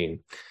 17.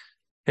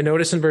 And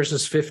notice in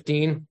verse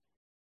 15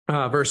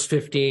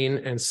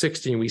 and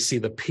 16, we see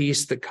the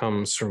peace that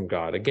comes from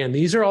God. Again,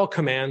 these are all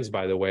commands,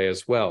 by the way,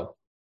 as well.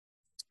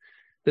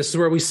 This is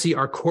where we see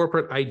our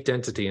corporate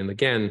identity. And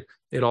again,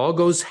 it all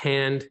goes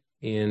hand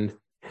in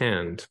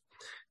hand.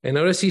 And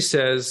notice he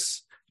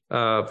says,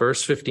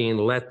 verse 15,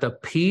 let the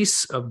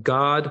peace of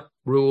God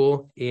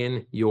rule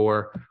in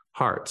your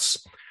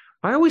hearts.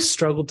 I always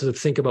struggle to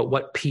think about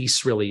what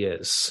peace really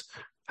is.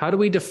 How do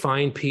we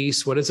define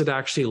peace? What does it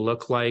actually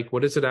look like?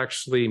 What does it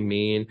actually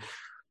mean?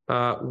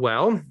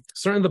 Well,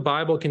 certainly the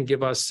Bible can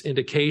give us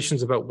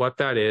indications about what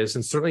that is.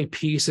 And certainly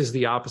peace is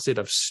the opposite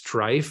of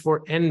strife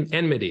or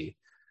enmity,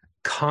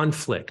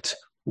 conflict,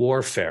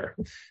 warfare.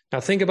 Now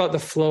think about the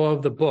flow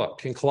of the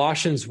book. In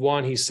Colossians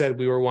 1, he said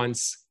we were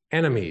once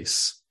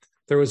enemies.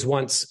 There was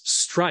once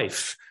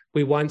strife.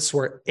 We once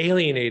were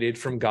alienated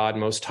from God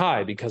Most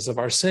High because of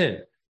our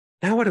sin.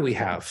 Now what do we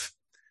have?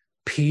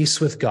 Peace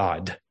with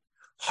God.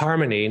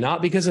 Harmony,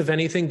 not because of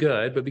anything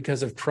good, but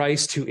because of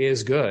Christ who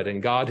is good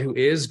and God who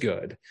is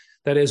good.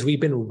 That is, we've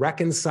been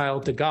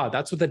reconciled to God.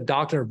 That's what the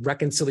doctrine of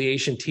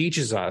reconciliation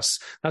teaches us.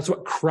 That's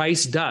what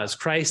Christ does.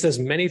 Christ does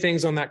many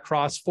things on that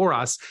cross for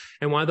us.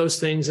 And one of those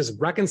things is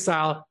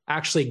reconcile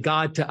actually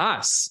God to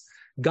us.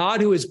 God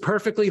who is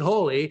perfectly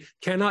holy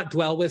cannot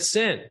dwell with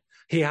sin.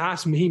 He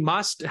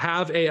must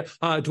have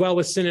dwell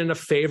with sin in a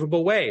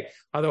favorable way.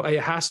 Although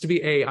it has to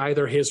be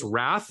either his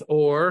wrath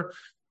or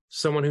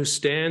someone who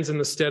stands in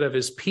the stead of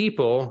his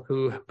people,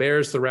 who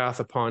bears the wrath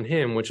upon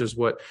him, which is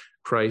what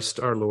Christ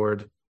our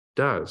Lord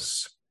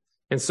does.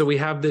 And so we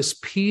have this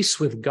peace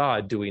with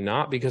God, do we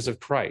not, because of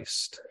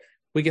Christ?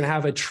 We can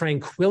have a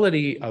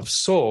tranquility of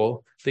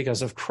soul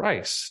because of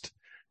Christ,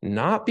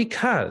 not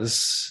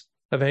because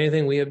of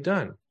anything we have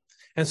done.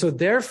 And so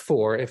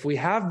therefore, if we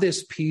have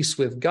this peace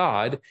with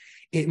God,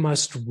 it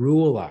must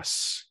rule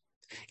us.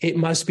 It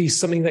must be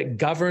something that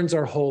governs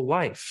our whole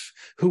life.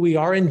 Who we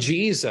are in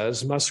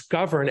Jesus must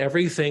govern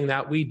everything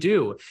that we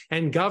do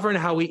and govern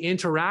how we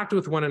interact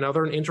with one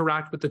another and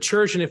interact with the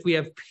church. And if we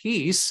have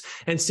peace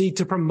and seek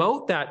to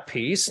promote that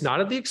peace,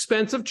 not at the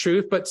expense of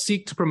truth, but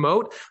seek to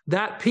promote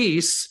that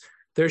peace,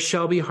 there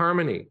shall be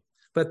harmony.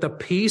 Let the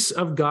peace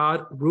of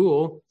God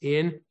rule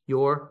in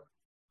your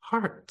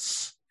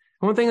hearts.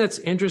 One thing that's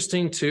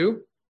interesting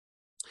too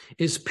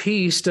is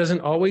peace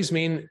doesn't always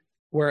mean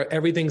where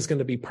everything's going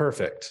to be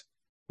perfect.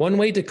 One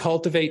way to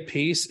cultivate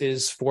peace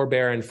is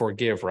forbear and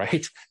forgive,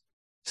 right?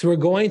 So we're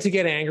going to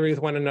get angry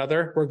with one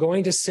another. We're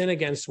going to sin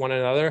against one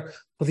another.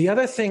 Well, the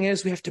other thing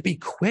is we have to be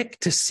quick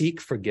to seek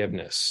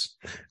forgiveness,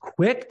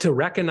 quick to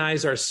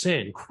recognize our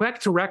sin, quick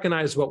to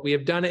recognize what we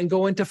have done and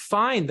go in to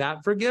find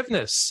that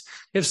forgiveness.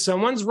 If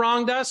someone's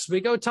wronged us,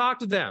 we go talk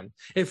to them.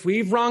 If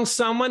we've wronged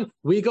someone,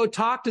 we go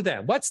talk to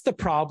them. What's the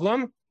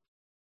problem?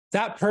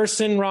 That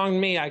person wronged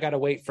me. I got to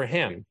wait for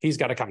him. He's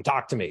got to come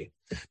talk to me.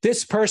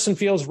 This person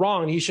feels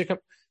wrong. He should come.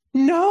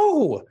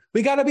 No,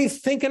 we got to be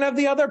thinking of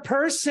the other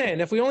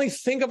person. If we only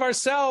think of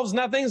ourselves,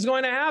 nothing's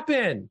going to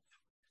happen.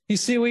 You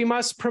see, we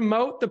must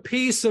promote the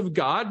peace of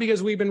God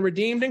because we've been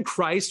redeemed in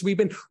Christ. We've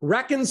been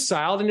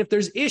reconciled. And if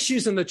there's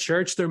issues in the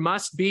church, there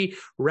must be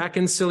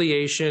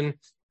reconciliation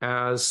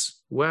as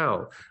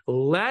well.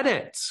 Let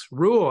it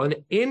rule, an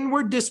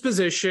inward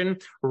disposition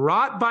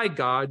wrought by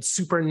God,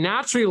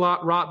 supernaturally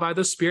wrought by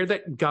the Spirit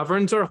that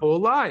governs our whole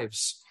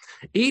lives.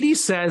 Edie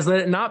says,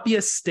 let it not be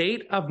a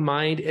state of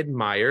mind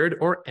admired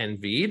or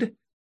envied,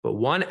 but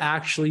one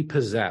actually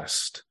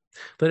possessed.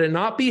 Let it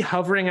not be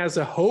hovering as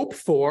a hope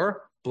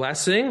for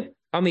blessing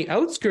on the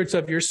outskirts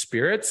of your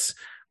spirits,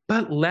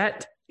 but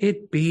let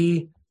it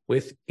be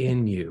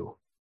within you.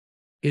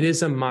 It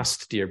is a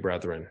must, dear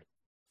brethren.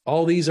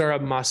 All these are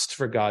a must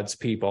for God's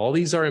people. All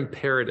these are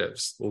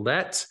imperatives.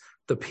 Let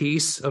the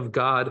peace of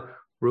God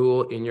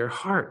rule in your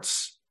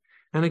hearts.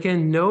 And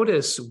again,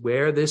 notice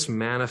where this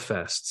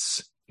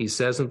manifests. He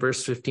says in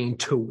verse 15,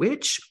 to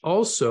which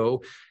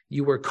also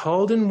you were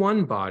called in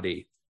one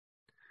body.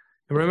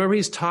 And remember,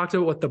 he's talked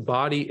about what the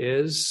body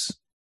is.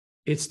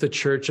 It's the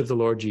church of the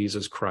Lord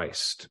Jesus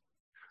Christ.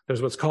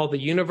 There's what's called the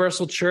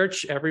universal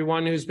church.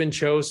 Everyone who's been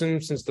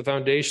chosen since the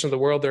foundation of the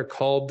world, they're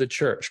called the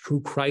church,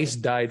 who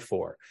Christ died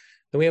for.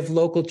 Then we have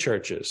local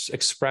churches,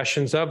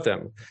 expressions of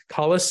them.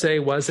 Colossae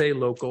was a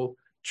local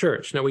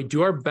church. Now, we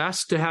do our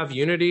best to have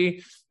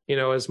unity,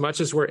 as much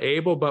as we're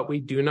able, but we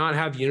do not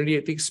have unity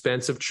at the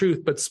expense of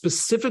truth. But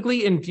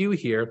specifically in view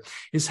here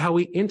is how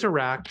we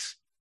interact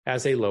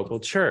as a local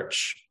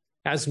church,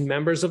 as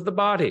members of the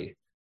body.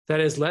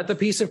 That is, let the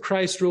peace of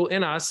Christ rule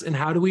in us. And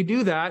how do we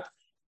do that?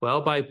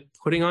 Well, by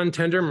putting on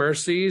tender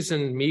mercies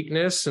and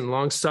meekness and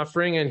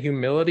long-suffering and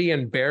humility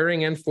and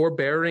bearing and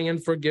forbearing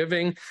and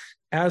forgiving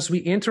as we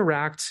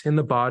interact in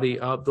the body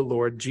of the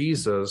Lord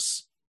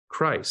Jesus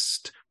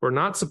Christ. We're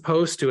not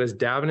supposed to, as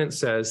Davenant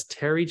says,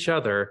 tear each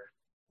other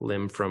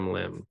limb from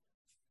limb.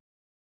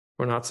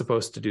 We're not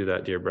supposed to do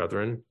that, dear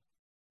brethren.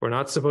 We're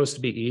not supposed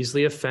to be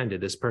easily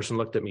offended. This person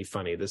looked at me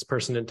funny. This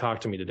person didn't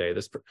talk to me today.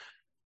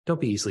 Don't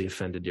be easily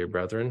offended, dear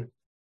brethren.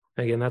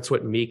 Again, that's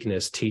what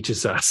meekness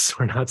teaches us.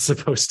 We're not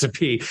supposed to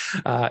be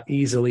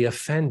easily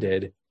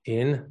offended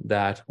in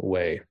that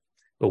way.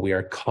 But we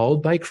are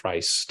called by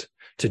Christ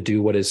to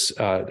do what is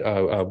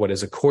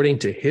according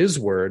to his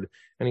word.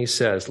 And he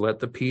says, let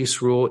the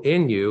peace rule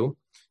in you,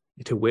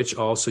 to which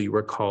also you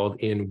were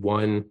called in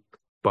one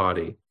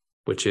body,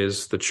 which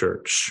is the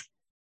church.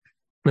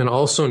 And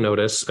also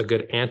notice a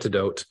good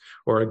antidote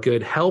or a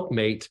good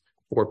helpmate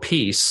for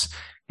peace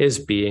is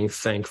being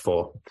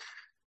thankful.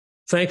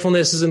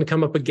 Thankfulness is going to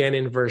come up again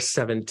in verse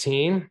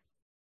 17.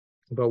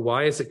 But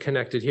why is it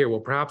connected here? Well,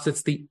 perhaps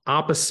it's the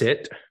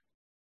opposite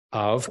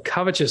of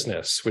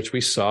covetousness, which we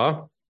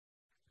saw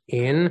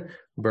in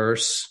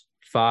verse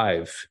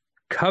 5.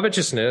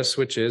 Covetousness,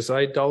 which is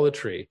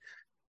idolatry.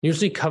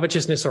 Usually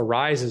covetousness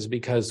arises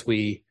because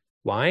we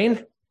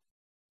whine,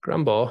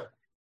 grumble,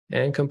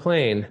 and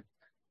complain.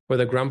 We're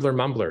the grumbler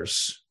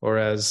mumblers, or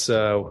as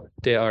Albert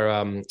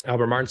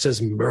Martin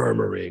says,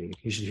 murmuring.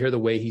 You should hear the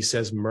way he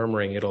says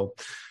murmuring. It'll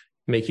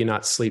make you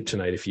not sleep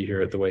tonight if you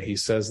hear it the way he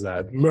says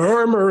that.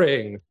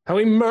 Murmuring, how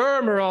we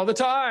murmur all the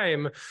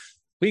time.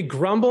 We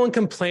grumble and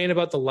complain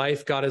about the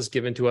life God has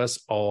given to us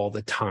all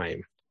the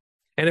time.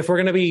 And if we're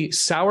going to be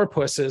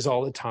sourpusses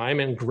all the time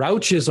and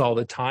grouches all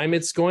the time,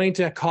 it's going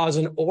to cause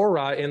an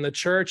aura in the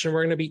church, and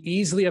we're going to be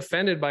easily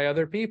offended by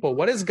other people.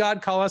 What does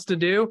God call us to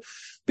do?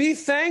 Be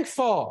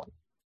thankful.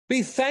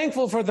 Be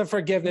thankful for the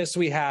forgiveness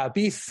we have.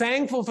 Be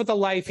thankful for the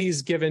life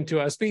he's given to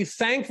us. Be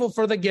thankful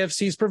for the gifts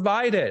he's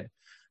provided.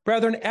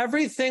 Brethren,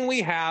 everything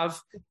we have,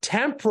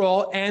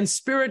 temporal and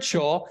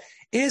spiritual,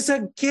 is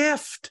a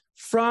gift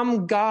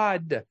from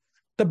God.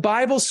 The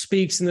Bible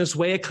speaks in this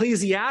way,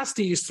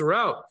 Ecclesiastes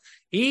throughout.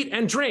 Eat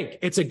and drink,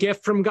 it's a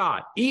gift from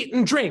God. Eat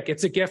and drink,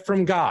 it's a gift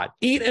from God.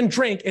 Eat and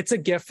drink, it's a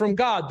gift from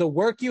God. The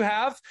work you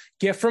have,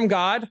 gift from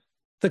God.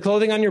 The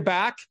clothing on your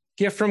back,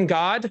 gift from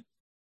God.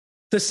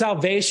 The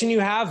salvation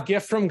you have,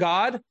 gift from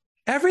God.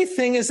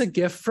 Everything is a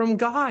gift from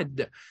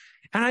God.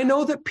 And I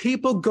know that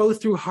people go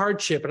through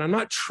hardship, and I'm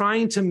not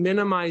trying to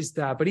minimize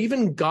that, but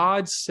even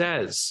God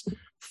says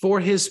for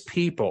his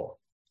people,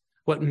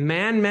 what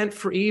man meant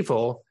for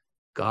evil,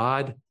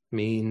 God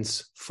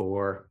means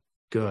for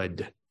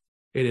good.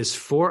 It is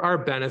for our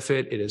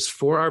benefit. It is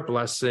for our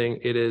blessing.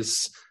 It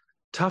is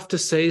tough to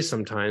say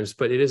sometimes,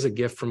 but it is a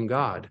gift from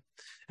God.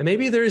 And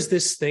maybe there's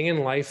this thing in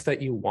life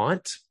that you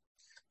want.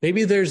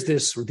 Maybe there's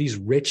these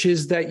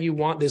riches that you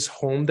want, this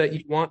home that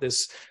you want,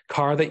 this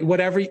car that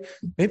whatever.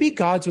 Maybe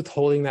God's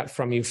withholding that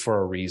from you for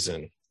a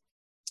reason.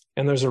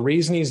 And there's a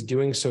reason he's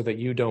doing so that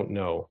you don't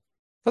know.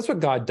 That's what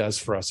God does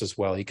for us as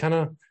well. He kind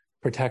of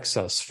protects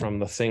us from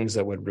the things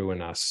that would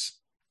ruin us.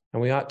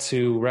 And we ought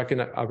to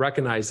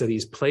recognize that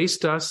he's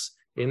placed us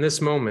in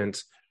this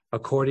moment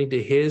according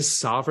to his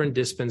sovereign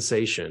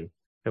dispensation.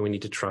 And we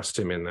need to trust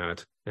him in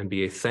that and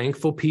be a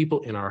thankful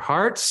people in our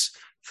hearts,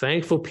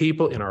 thankful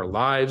people in our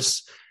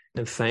lives,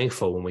 and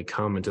thankful when we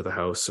come into the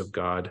house of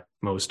God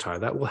Most High.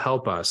 That will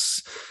help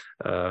us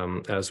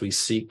as we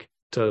seek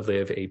to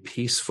live a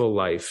peaceful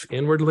life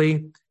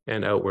inwardly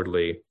and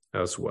outwardly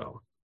as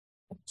well.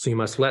 So you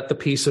must let the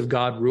peace of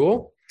God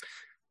rule,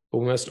 but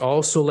we must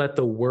also let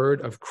the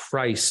word of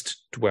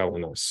Christ dwell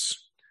in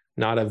us.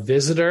 Not a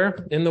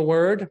visitor in the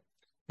word,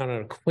 not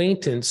an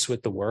acquaintance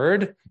with the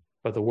word,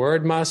 but the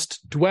word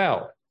must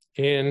dwell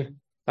in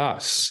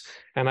us.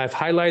 And I've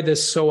highlighted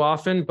this so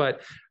often,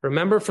 but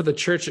remember for the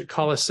church at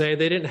Colossae,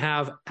 they didn't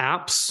have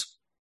apps.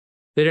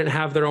 They didn't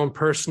have their own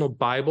personal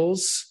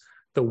Bibles.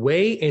 The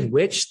way in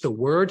which the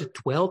word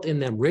dwelt in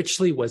them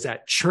richly was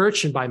at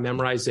church and by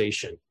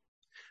memorization.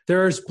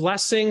 There's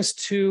blessings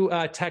to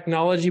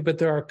technology, but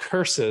there are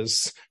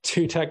curses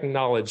to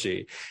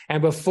technology.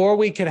 And before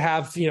we could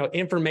have,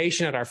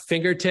 information at our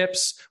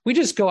fingertips, I'm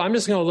just going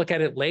to look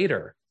at it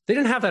later. They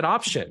didn't have that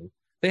option.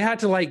 They had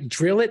to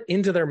drill it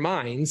into their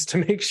minds to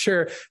make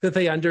sure that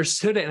they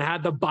understood it and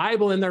had the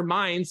Bible in their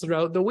minds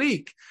throughout the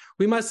week.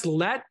 We must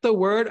let the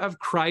word of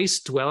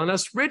Christ dwell in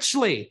us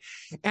richly.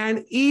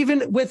 And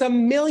even with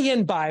 1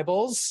 million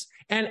Bibles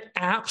and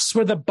apps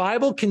where the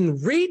Bible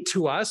can read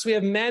to us, we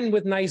have men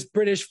with nice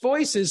British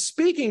voices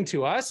speaking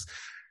to us.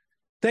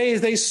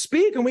 They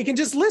speak and we can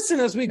just listen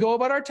as we go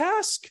about our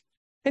task.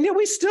 And yet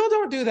we still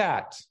don't do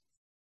that.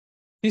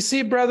 You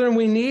see, brethren,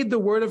 we need the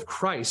word of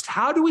Christ.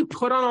 How do we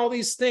put on all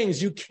these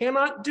things? You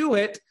cannot do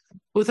it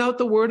without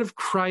the word of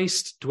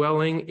Christ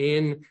dwelling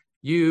in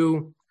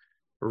you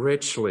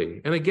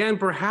richly. And again,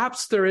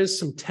 perhaps there is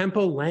some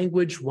temple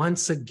language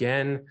once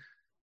again.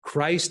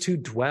 Christ who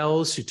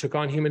dwells, who took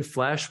on human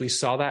flesh. We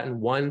saw that in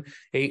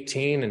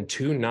 1:18 and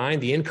 2:9.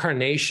 The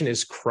incarnation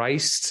is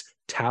Christ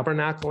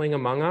tabernacling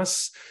among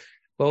us.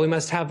 Well, we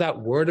must have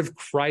that word of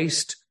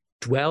Christ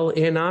dwell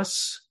in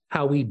us.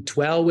 How we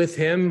dwell with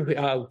him,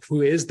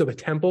 who is the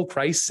temple.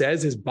 Christ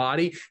says his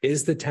body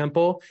is the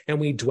temple, and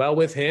we dwell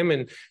with him.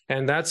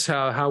 And that's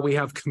how we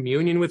have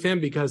communion with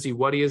him because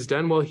what he has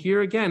done. Well,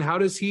 here again, how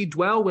does he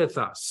dwell with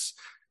us?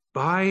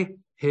 By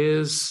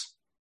his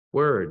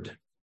word.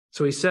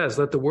 So he says,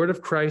 let the word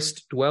of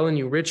Christ dwell in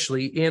you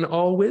richly in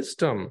all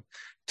wisdom,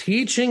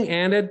 teaching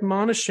and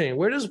admonishing.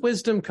 Where does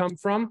wisdom come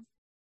from?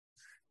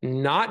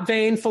 Not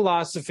vain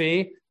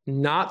philosophy,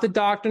 not the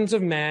doctrines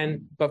of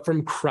men, but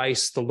from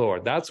Christ the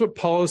Lord. That's what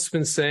Paul has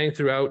been saying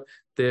throughout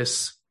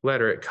this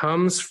letter. It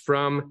comes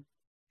from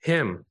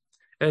him.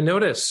 And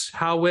notice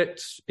how it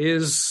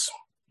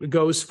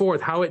goes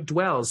forth, how it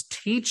dwells,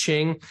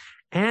 teaching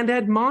and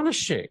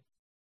admonishing.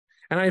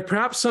 And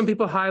perhaps some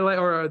people highlight,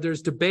 or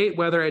there's debate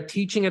whether a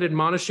teaching and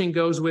admonishing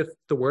goes with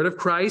the word of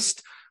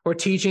Christ or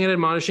teaching and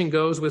admonishing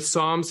goes with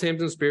psalms,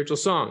 hymns, and spiritual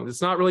songs.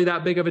 It's not really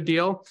that big of a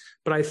deal,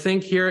 but I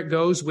think here it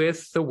goes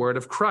with the word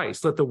of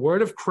Christ. Let the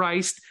word of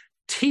Christ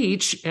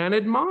teach and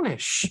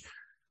admonish.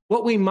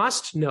 What we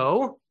must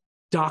know,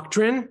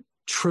 doctrine,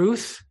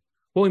 truth,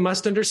 what we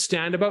must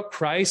understand about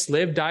Christ,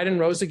 lived, died, and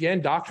rose again.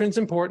 Doctrine's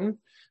important,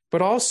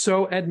 but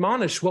also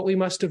admonish what we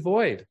must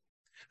avoid.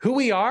 Who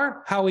we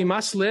are, how we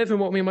must live, and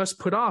what we must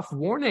put off.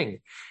 Warning.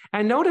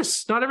 And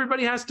notice, not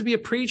everybody has to be a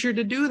preacher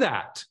to do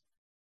that.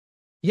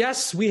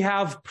 Yes, we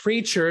have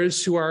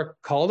preachers who are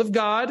called of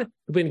God,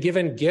 who've been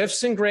given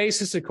gifts and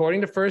graces according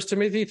to 1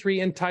 Timothy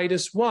 3 and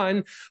Titus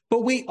 1,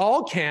 but we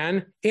all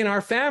can, in our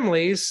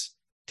families,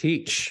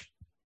 teach.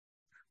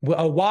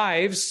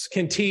 Wives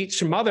can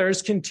teach,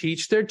 mothers can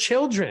teach their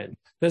children.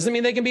 Doesn't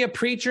mean they can be a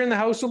preacher in the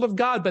household of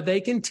God, but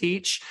they can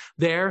teach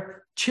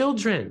their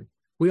children.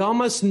 We all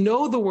must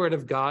know the word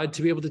of God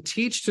to be able to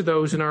teach to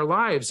those in our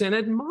lives and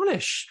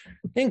admonish,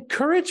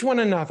 encourage one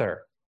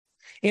another.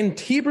 In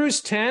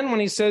Hebrews 10, when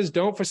he says,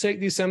 don't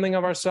forsake the assembling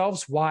of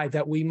ourselves, why?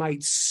 That we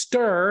might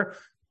stir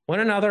one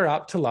another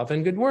up to love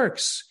and good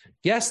works.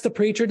 Yes, the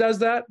preacher does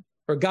that,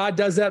 or God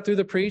does that through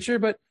the preacher,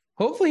 but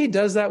hopefully he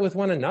does that with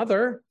one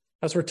another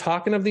as we're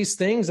talking of these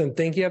things and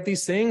thinking of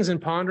these things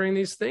and pondering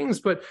these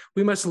things. But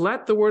we must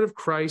let the word of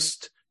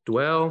Christ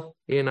dwell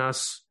in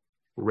us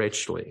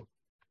richly.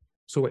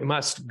 So it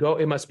must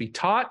be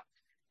taught,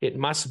 it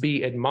must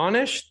be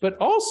admonished, but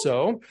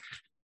also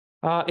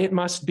it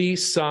must be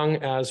sung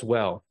as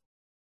well.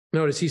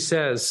 Notice he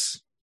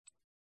says,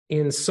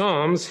 in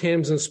psalms,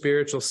 hymns, and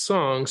spiritual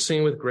songs,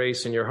 sing with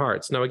grace in your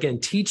hearts. Now, again,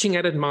 teaching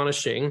and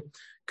admonishing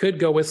could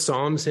go with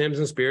psalms, hymns,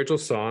 and spiritual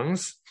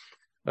songs,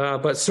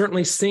 but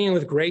certainly singing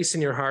with grace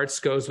in your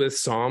hearts goes with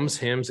psalms,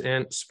 hymns,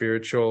 and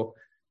spiritual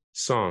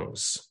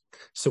songs.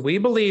 So we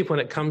believe when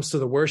it comes to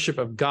the worship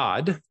of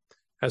God,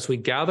 as we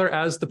gather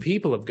as the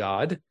people of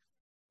God,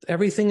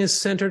 everything is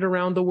centered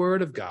around the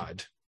word of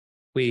God.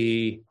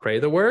 We pray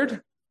the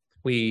word,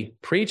 we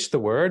preach the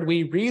word,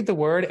 we read the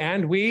word,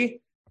 and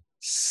we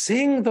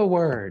sing the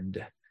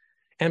word.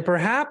 And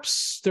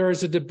perhaps there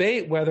is a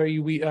debate whether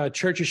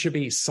churches should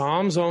be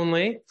psalms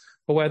only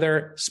or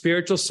whether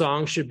spiritual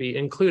songs should be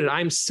included.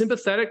 I'm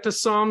sympathetic to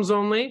psalms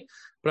only,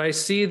 but I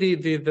see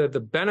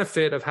the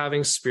benefit of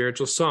having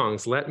spiritual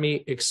songs. Let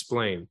me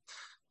explain.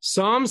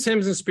 Psalms,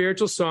 hymns, and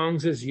spiritual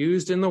songs is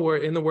used in the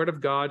word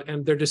of God,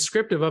 and they're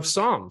descriptive of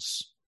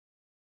psalms.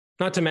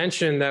 Not to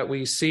mention that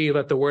we see,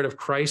 let the word of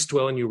Christ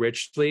dwell in you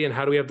richly. And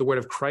how do we have the word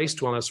of Christ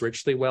dwell in us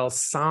richly? Well,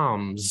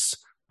 psalms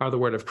are the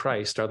word of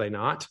Christ, are they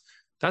not?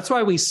 That's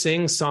why we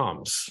sing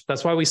psalms.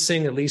 That's why we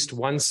sing at least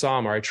one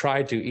psalm, or I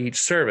try to, each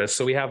service.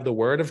 So we have the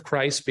word of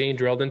Christ being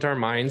drilled into our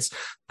minds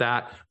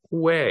that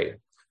way.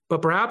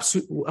 But perhaps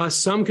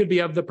some could be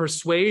of the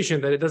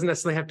persuasion that it doesn't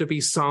necessarily have to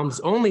be psalms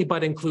only,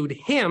 but include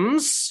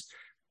hymns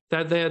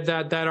that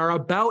are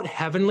about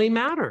heavenly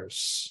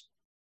matters.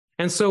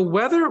 And so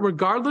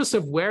regardless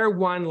of where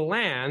one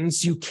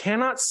lands, you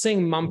cannot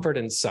sing Mumford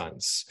and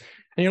Sons.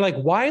 And you're like,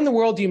 why in the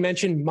world do you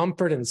mention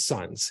Mumford and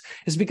Sons?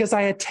 It's because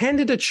I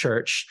attended a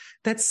church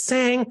that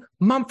sang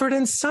Mumford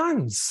and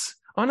Sons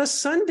on a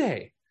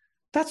Sunday.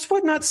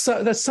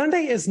 The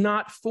Sunday is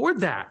not for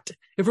that.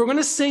 If we're going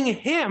to sing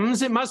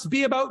hymns, it must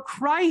be about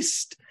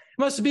Christ. It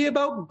must be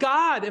about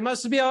God. It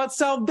must be about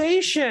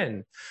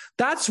salvation.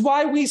 That's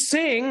why we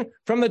sing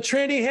from the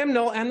Trinity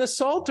hymnal and the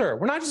Psalter.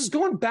 We're not just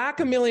going back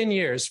a million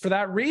years for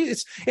that reason.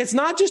 It's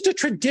not just a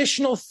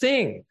traditional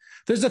thing.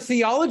 There's a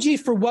theology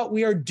for what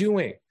we are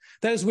doing.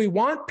 That is, we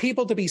want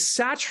people to be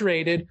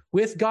saturated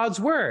with God's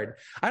word.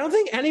 I don't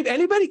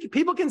think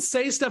people can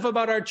say stuff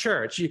about our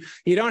church.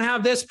 You don't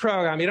have this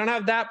program. You don't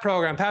have that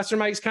program. Pastor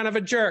Mike's kind of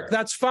a jerk.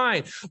 That's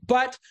fine.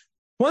 But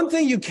one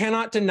thing you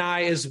cannot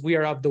deny is we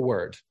are of the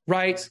word,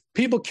 right?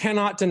 People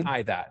cannot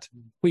deny that.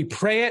 We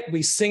pray it,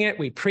 we sing it,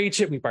 we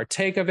preach it, we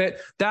partake of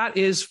it. That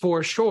is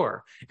for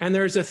sure. And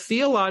there's a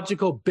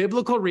theological,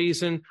 biblical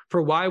reason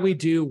for why we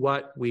do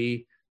what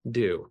we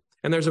do.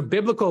 And there's a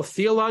biblical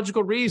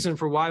theological reason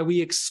for why we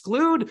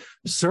exclude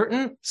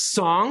certain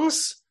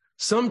songs,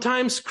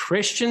 sometimes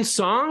Christian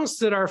songs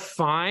that are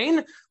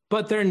fine,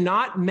 but they're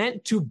not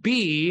meant to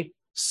be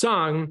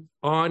sung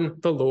on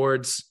the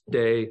Lord's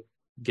Day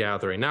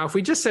gathering. Now, if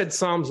we just said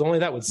Psalms only,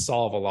 that would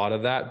solve a lot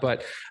of that.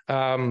 But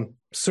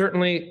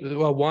certainly,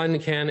 one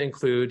can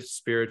include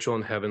spiritual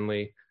and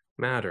heavenly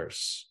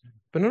matters.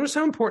 But notice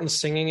how important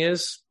singing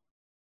is.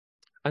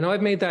 I know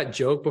I've made that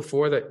joke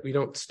before that we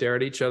don't stare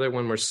at each other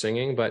when we're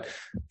singing, but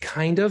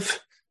kind of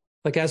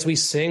like as we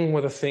sing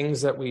with the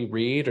things that we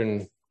read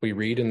and we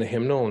read in the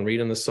hymnal and read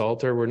in the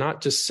Psalter, we're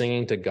not just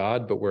singing to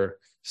God, but we're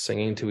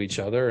singing to each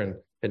other and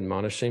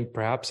admonishing,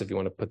 perhaps, if you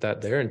want to put that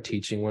there, and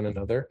teaching one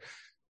another.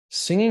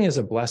 Singing is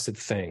a blessed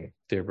thing,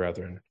 dear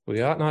brethren.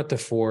 We ought not to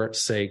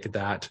forsake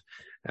that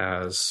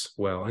as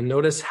well. And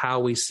notice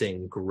how we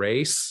sing,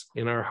 grace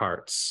in our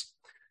hearts.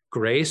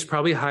 Grace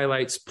probably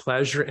highlights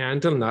pleasure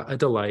and a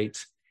delight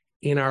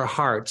in our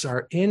hearts,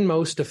 our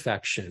inmost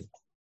affection.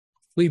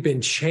 We've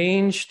been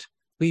changed.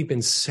 We've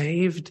been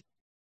saved.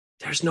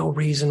 There's no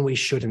reason we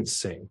shouldn't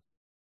sing.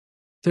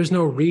 There's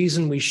no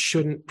reason we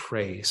shouldn't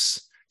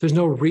praise. There's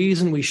no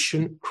reason we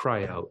shouldn't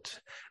cry out.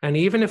 And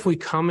even if we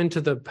come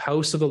into the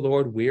house of the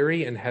Lord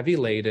weary and heavy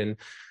laden,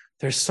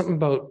 there's something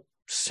about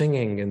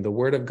singing and the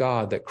word of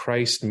God that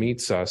Christ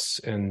meets us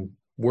and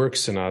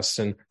works in us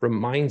and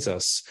reminds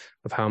us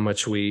of how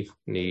much we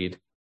need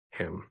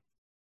him.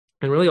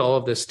 And really all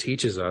of this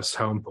teaches us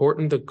how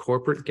important the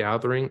corporate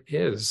gathering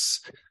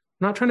is. I'm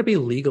not trying to be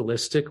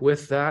legalistic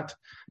with that,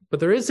 but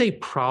there is a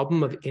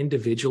problem of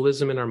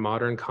individualism in our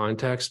modern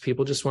context.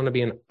 People just want to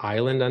be an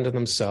island unto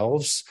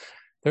themselves.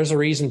 There's a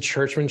reason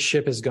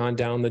churchmanship has gone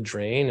down the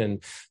drain,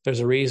 and there's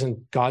a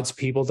reason God's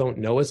people don't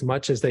know as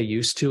much as they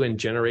used to in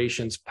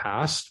generations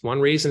past. One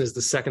reason is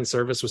the second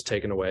service was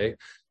taken away.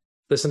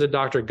 Listen to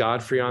Dr.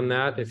 Godfrey on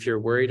that. If you're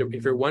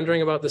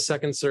wondering about the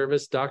second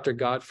service, Dr.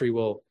 Godfrey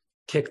will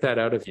kick that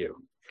out of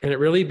you. Can it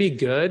really be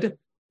good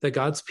that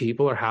God's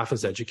people are half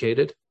as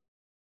educated?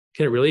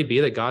 Can it really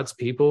be that God's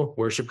people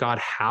worship God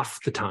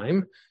half the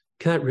time?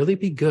 Can that really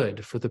be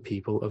good for the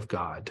people of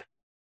God?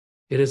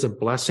 It is a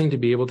blessing to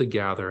be able to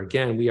gather.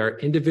 Again, we are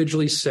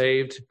individually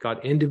saved.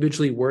 God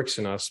individually works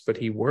in us, but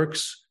he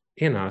works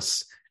in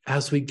us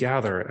as we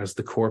gather as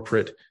the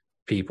corporate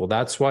people.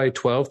 That's why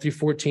 12 through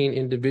 14,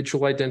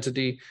 individual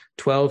identity,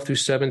 12 through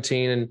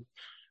 17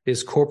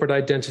 is corporate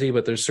identity,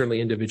 but there's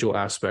certainly individual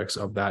aspects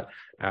of that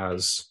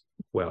as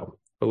well.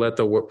 But let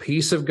the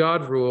peace of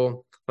God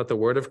rule. Let the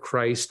word of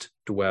Christ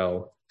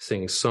dwell.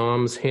 Sing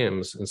psalms,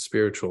 hymns, and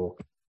spiritual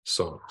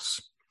songs.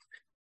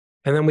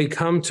 And then we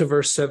come to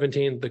verse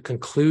 17, the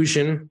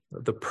conclusion,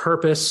 the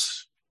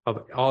purpose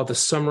of all the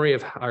summary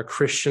of our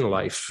Christian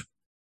life.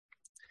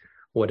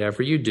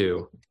 Whatever you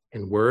do,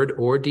 in word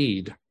or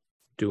deed,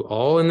 do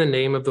all in the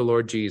name of the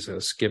Lord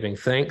Jesus, giving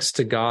thanks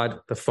to God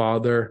the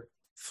Father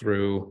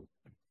through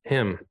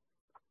him.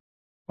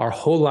 Our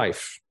whole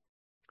life,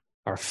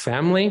 our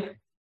family,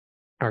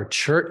 our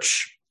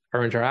church,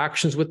 our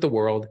interactions with the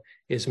world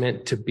is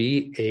meant to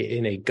be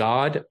in a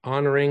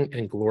God-honoring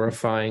and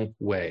glorifying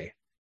way.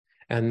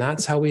 And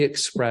that's how we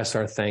express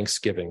our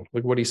thanksgiving.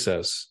 Look what he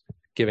says,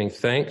 giving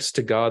thanks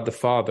to God the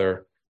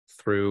Father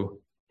through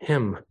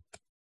him.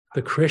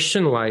 The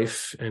Christian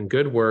life and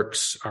good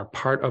works are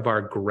part of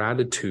our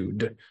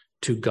gratitude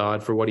to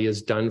God for what he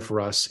has done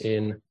for us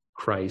in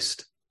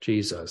Christ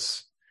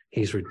Jesus.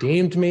 He's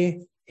redeemed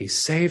me. He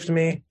saved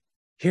me.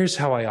 Here's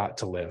how I ought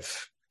to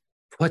live.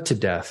 Put to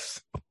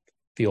death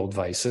the old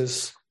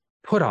vices,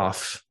 put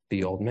off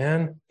the old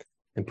man,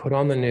 and put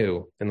on the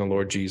new in the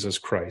Lord Jesus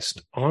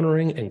Christ,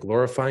 honoring and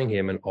glorifying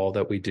him in all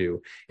that we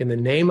do. In the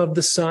name of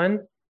the Son,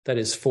 that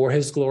is for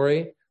his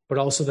glory, but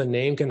also the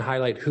name can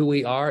highlight who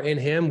we are in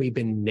him. We've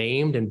been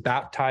named and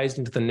baptized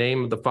into the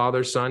name of the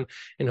Father, Son,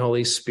 and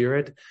Holy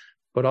Spirit,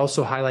 but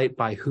also highlight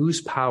by whose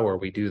power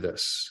we do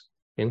this,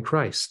 in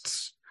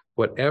Christ's.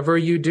 Whatever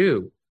you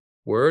do,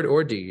 word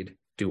or deed,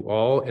 do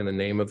all in the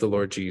name of the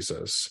Lord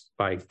Jesus,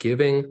 by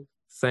giving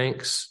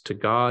thanks to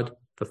God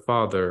the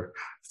Father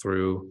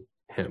through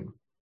him.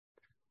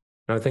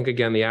 Now, I think,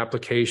 again, the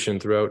application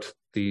throughout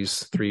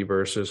these three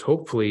verses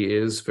hopefully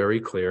is very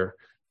clear.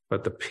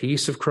 Let the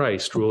peace of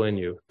Christ rule in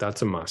you.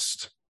 That's a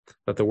must.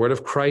 Let the word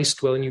of Christ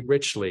dwell in you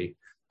richly.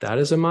 That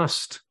is a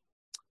must.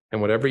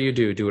 And whatever you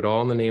do, do it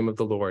all in the name of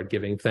the Lord,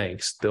 giving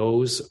thanks.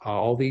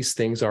 All these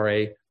things are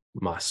a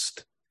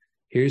must.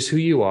 Here's who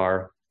you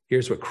are.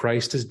 Here's what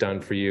Christ has done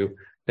for you.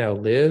 Now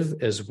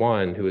live as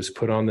one who has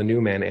put on the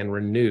new man and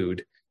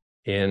renewed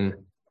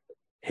in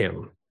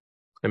him.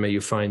 And may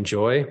you find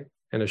joy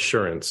and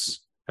assurance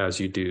as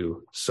you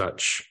do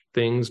such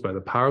things by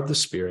the power of the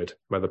Spirit,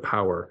 by the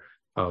power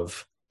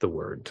of the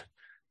word.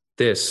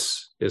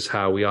 This is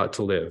how we ought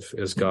to live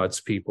as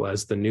God's people,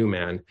 as the new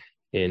man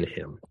in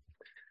him.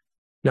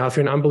 Now, if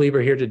you're an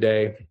unbeliever here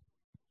today,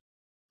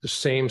 the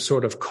same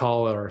sort of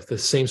call or the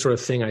same sort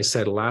of thing I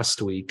said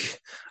last week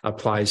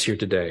applies here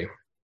today.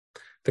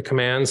 The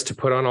commands to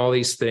put on all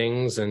these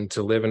things and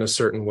to live in a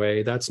certain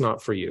way, that's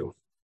not for you.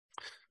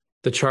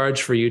 The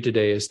charge for you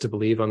today is to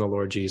believe on the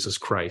Lord Jesus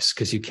Christ,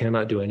 because you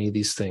cannot do any of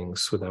these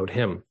things without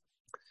him.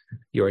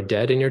 You are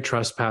dead in your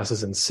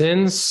trespasses and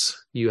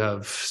sins. You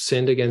have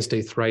sinned against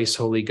a thrice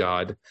holy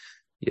God.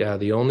 Yeah,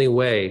 the only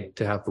way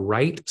to have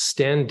right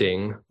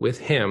standing with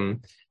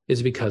him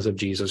is because of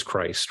Jesus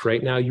Christ.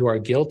 Right now, you are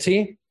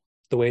guilty.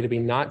 The way to be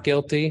not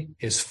guilty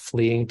is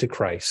fleeing to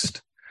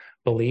Christ.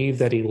 Believe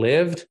that he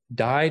lived,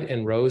 died,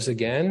 and rose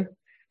again.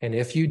 And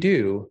if you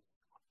do,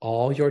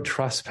 all your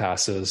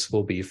trespasses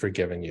will be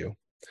forgiven you.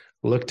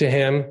 Look to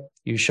him,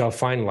 you shall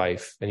find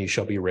life, and you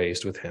shall be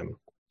raised with him.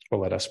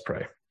 Well, let us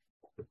pray.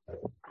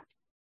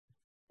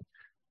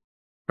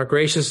 Our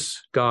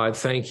gracious God,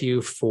 thank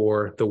you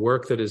for the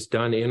work that is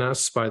done in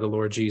us by the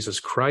Lord Jesus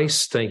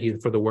Christ. Thank you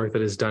for the work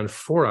that is done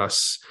for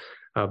us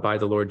by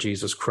the Lord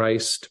Jesus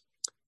Christ.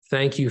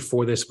 Thank you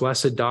for this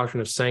blessed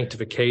doctrine of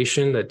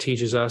sanctification that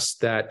teaches us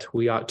that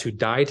we ought to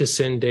die to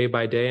sin day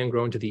by day and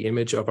grow into the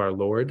image of our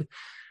Lord.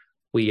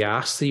 We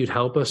ask that you'd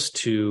help us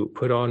to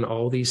put on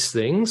all these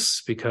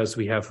things because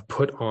we have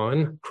put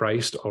on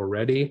Christ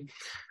already.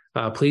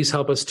 Please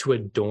help us to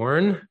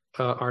adorn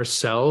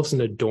ourselves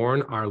and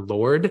adorn our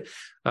Lord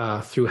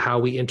through how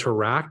we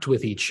interact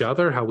with each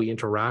other, how we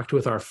interact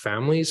with our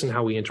families, and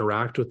how we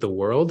interact with the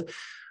world.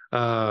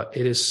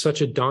 It is such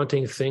a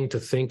daunting thing to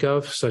think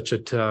of, such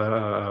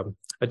a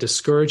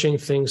discouraging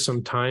thing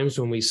sometimes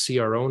when we see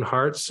our own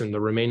hearts and the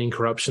remaining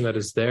corruption that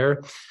is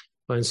there.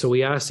 And so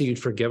we ask that you'd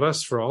forgive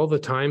us for all the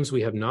times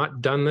we have not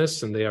done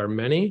this, and they are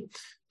many.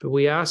 But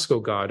we ask, O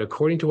God,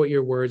 according to what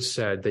your word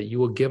said, that you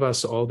will give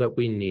us all that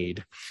we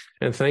need.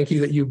 And thank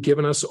you that you've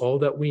given us all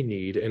that we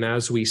need. And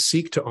as we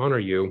seek to honor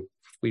you,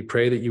 we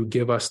pray that you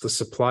give us the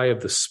supply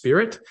of the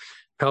Spirit,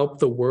 help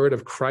the word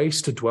of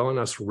Christ to dwell in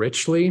us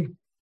richly,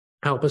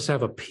 help us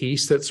have a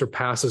peace that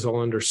surpasses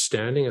all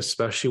understanding,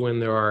 especially when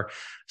there are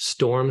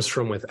storms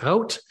from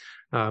without.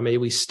 May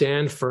we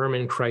stand firm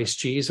in Christ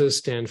Jesus,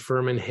 stand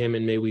firm in him,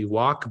 and may we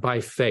walk by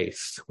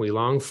faith. We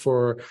long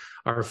for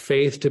our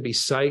faith to be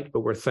sight,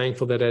 but we're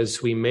thankful that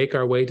as we make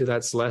our way to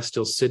that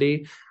celestial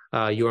city,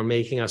 you are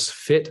making us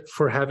fit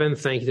for heaven.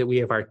 Thank you that we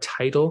have our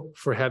title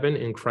for heaven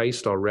in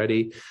Christ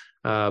already.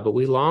 But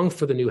we long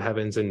for the new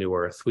heavens and new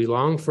earth. We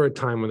long for a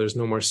time when there's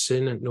no more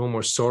sin, no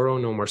more sorrow,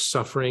 no more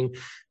suffering.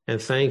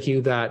 And thank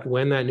you that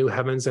when that new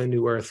heavens and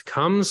new earth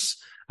comes,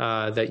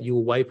 that you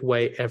wipe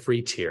away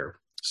every tear.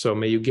 So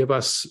may you give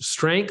us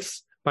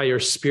strength by your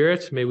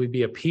Spirit. May we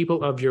be a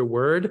people of your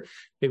word.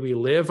 May we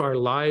live our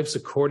lives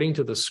according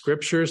to the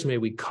scriptures. May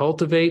we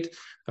cultivate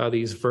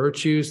these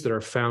virtues that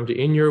are found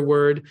in your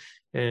word.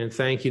 And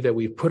thank you that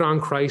we've put on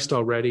Christ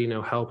already.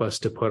 Now help us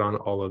to put on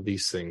all of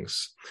these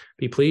things.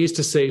 Be pleased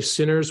to save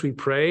sinners, we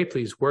pray.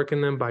 Please work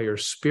in them by your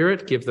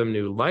Spirit. Give them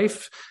new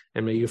life.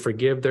 And may you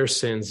forgive their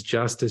sins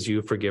just as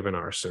you've forgiven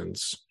our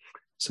sins.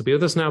 So be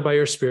with us now by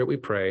your Spirit, we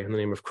pray. In the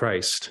name of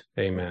Christ,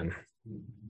 amen.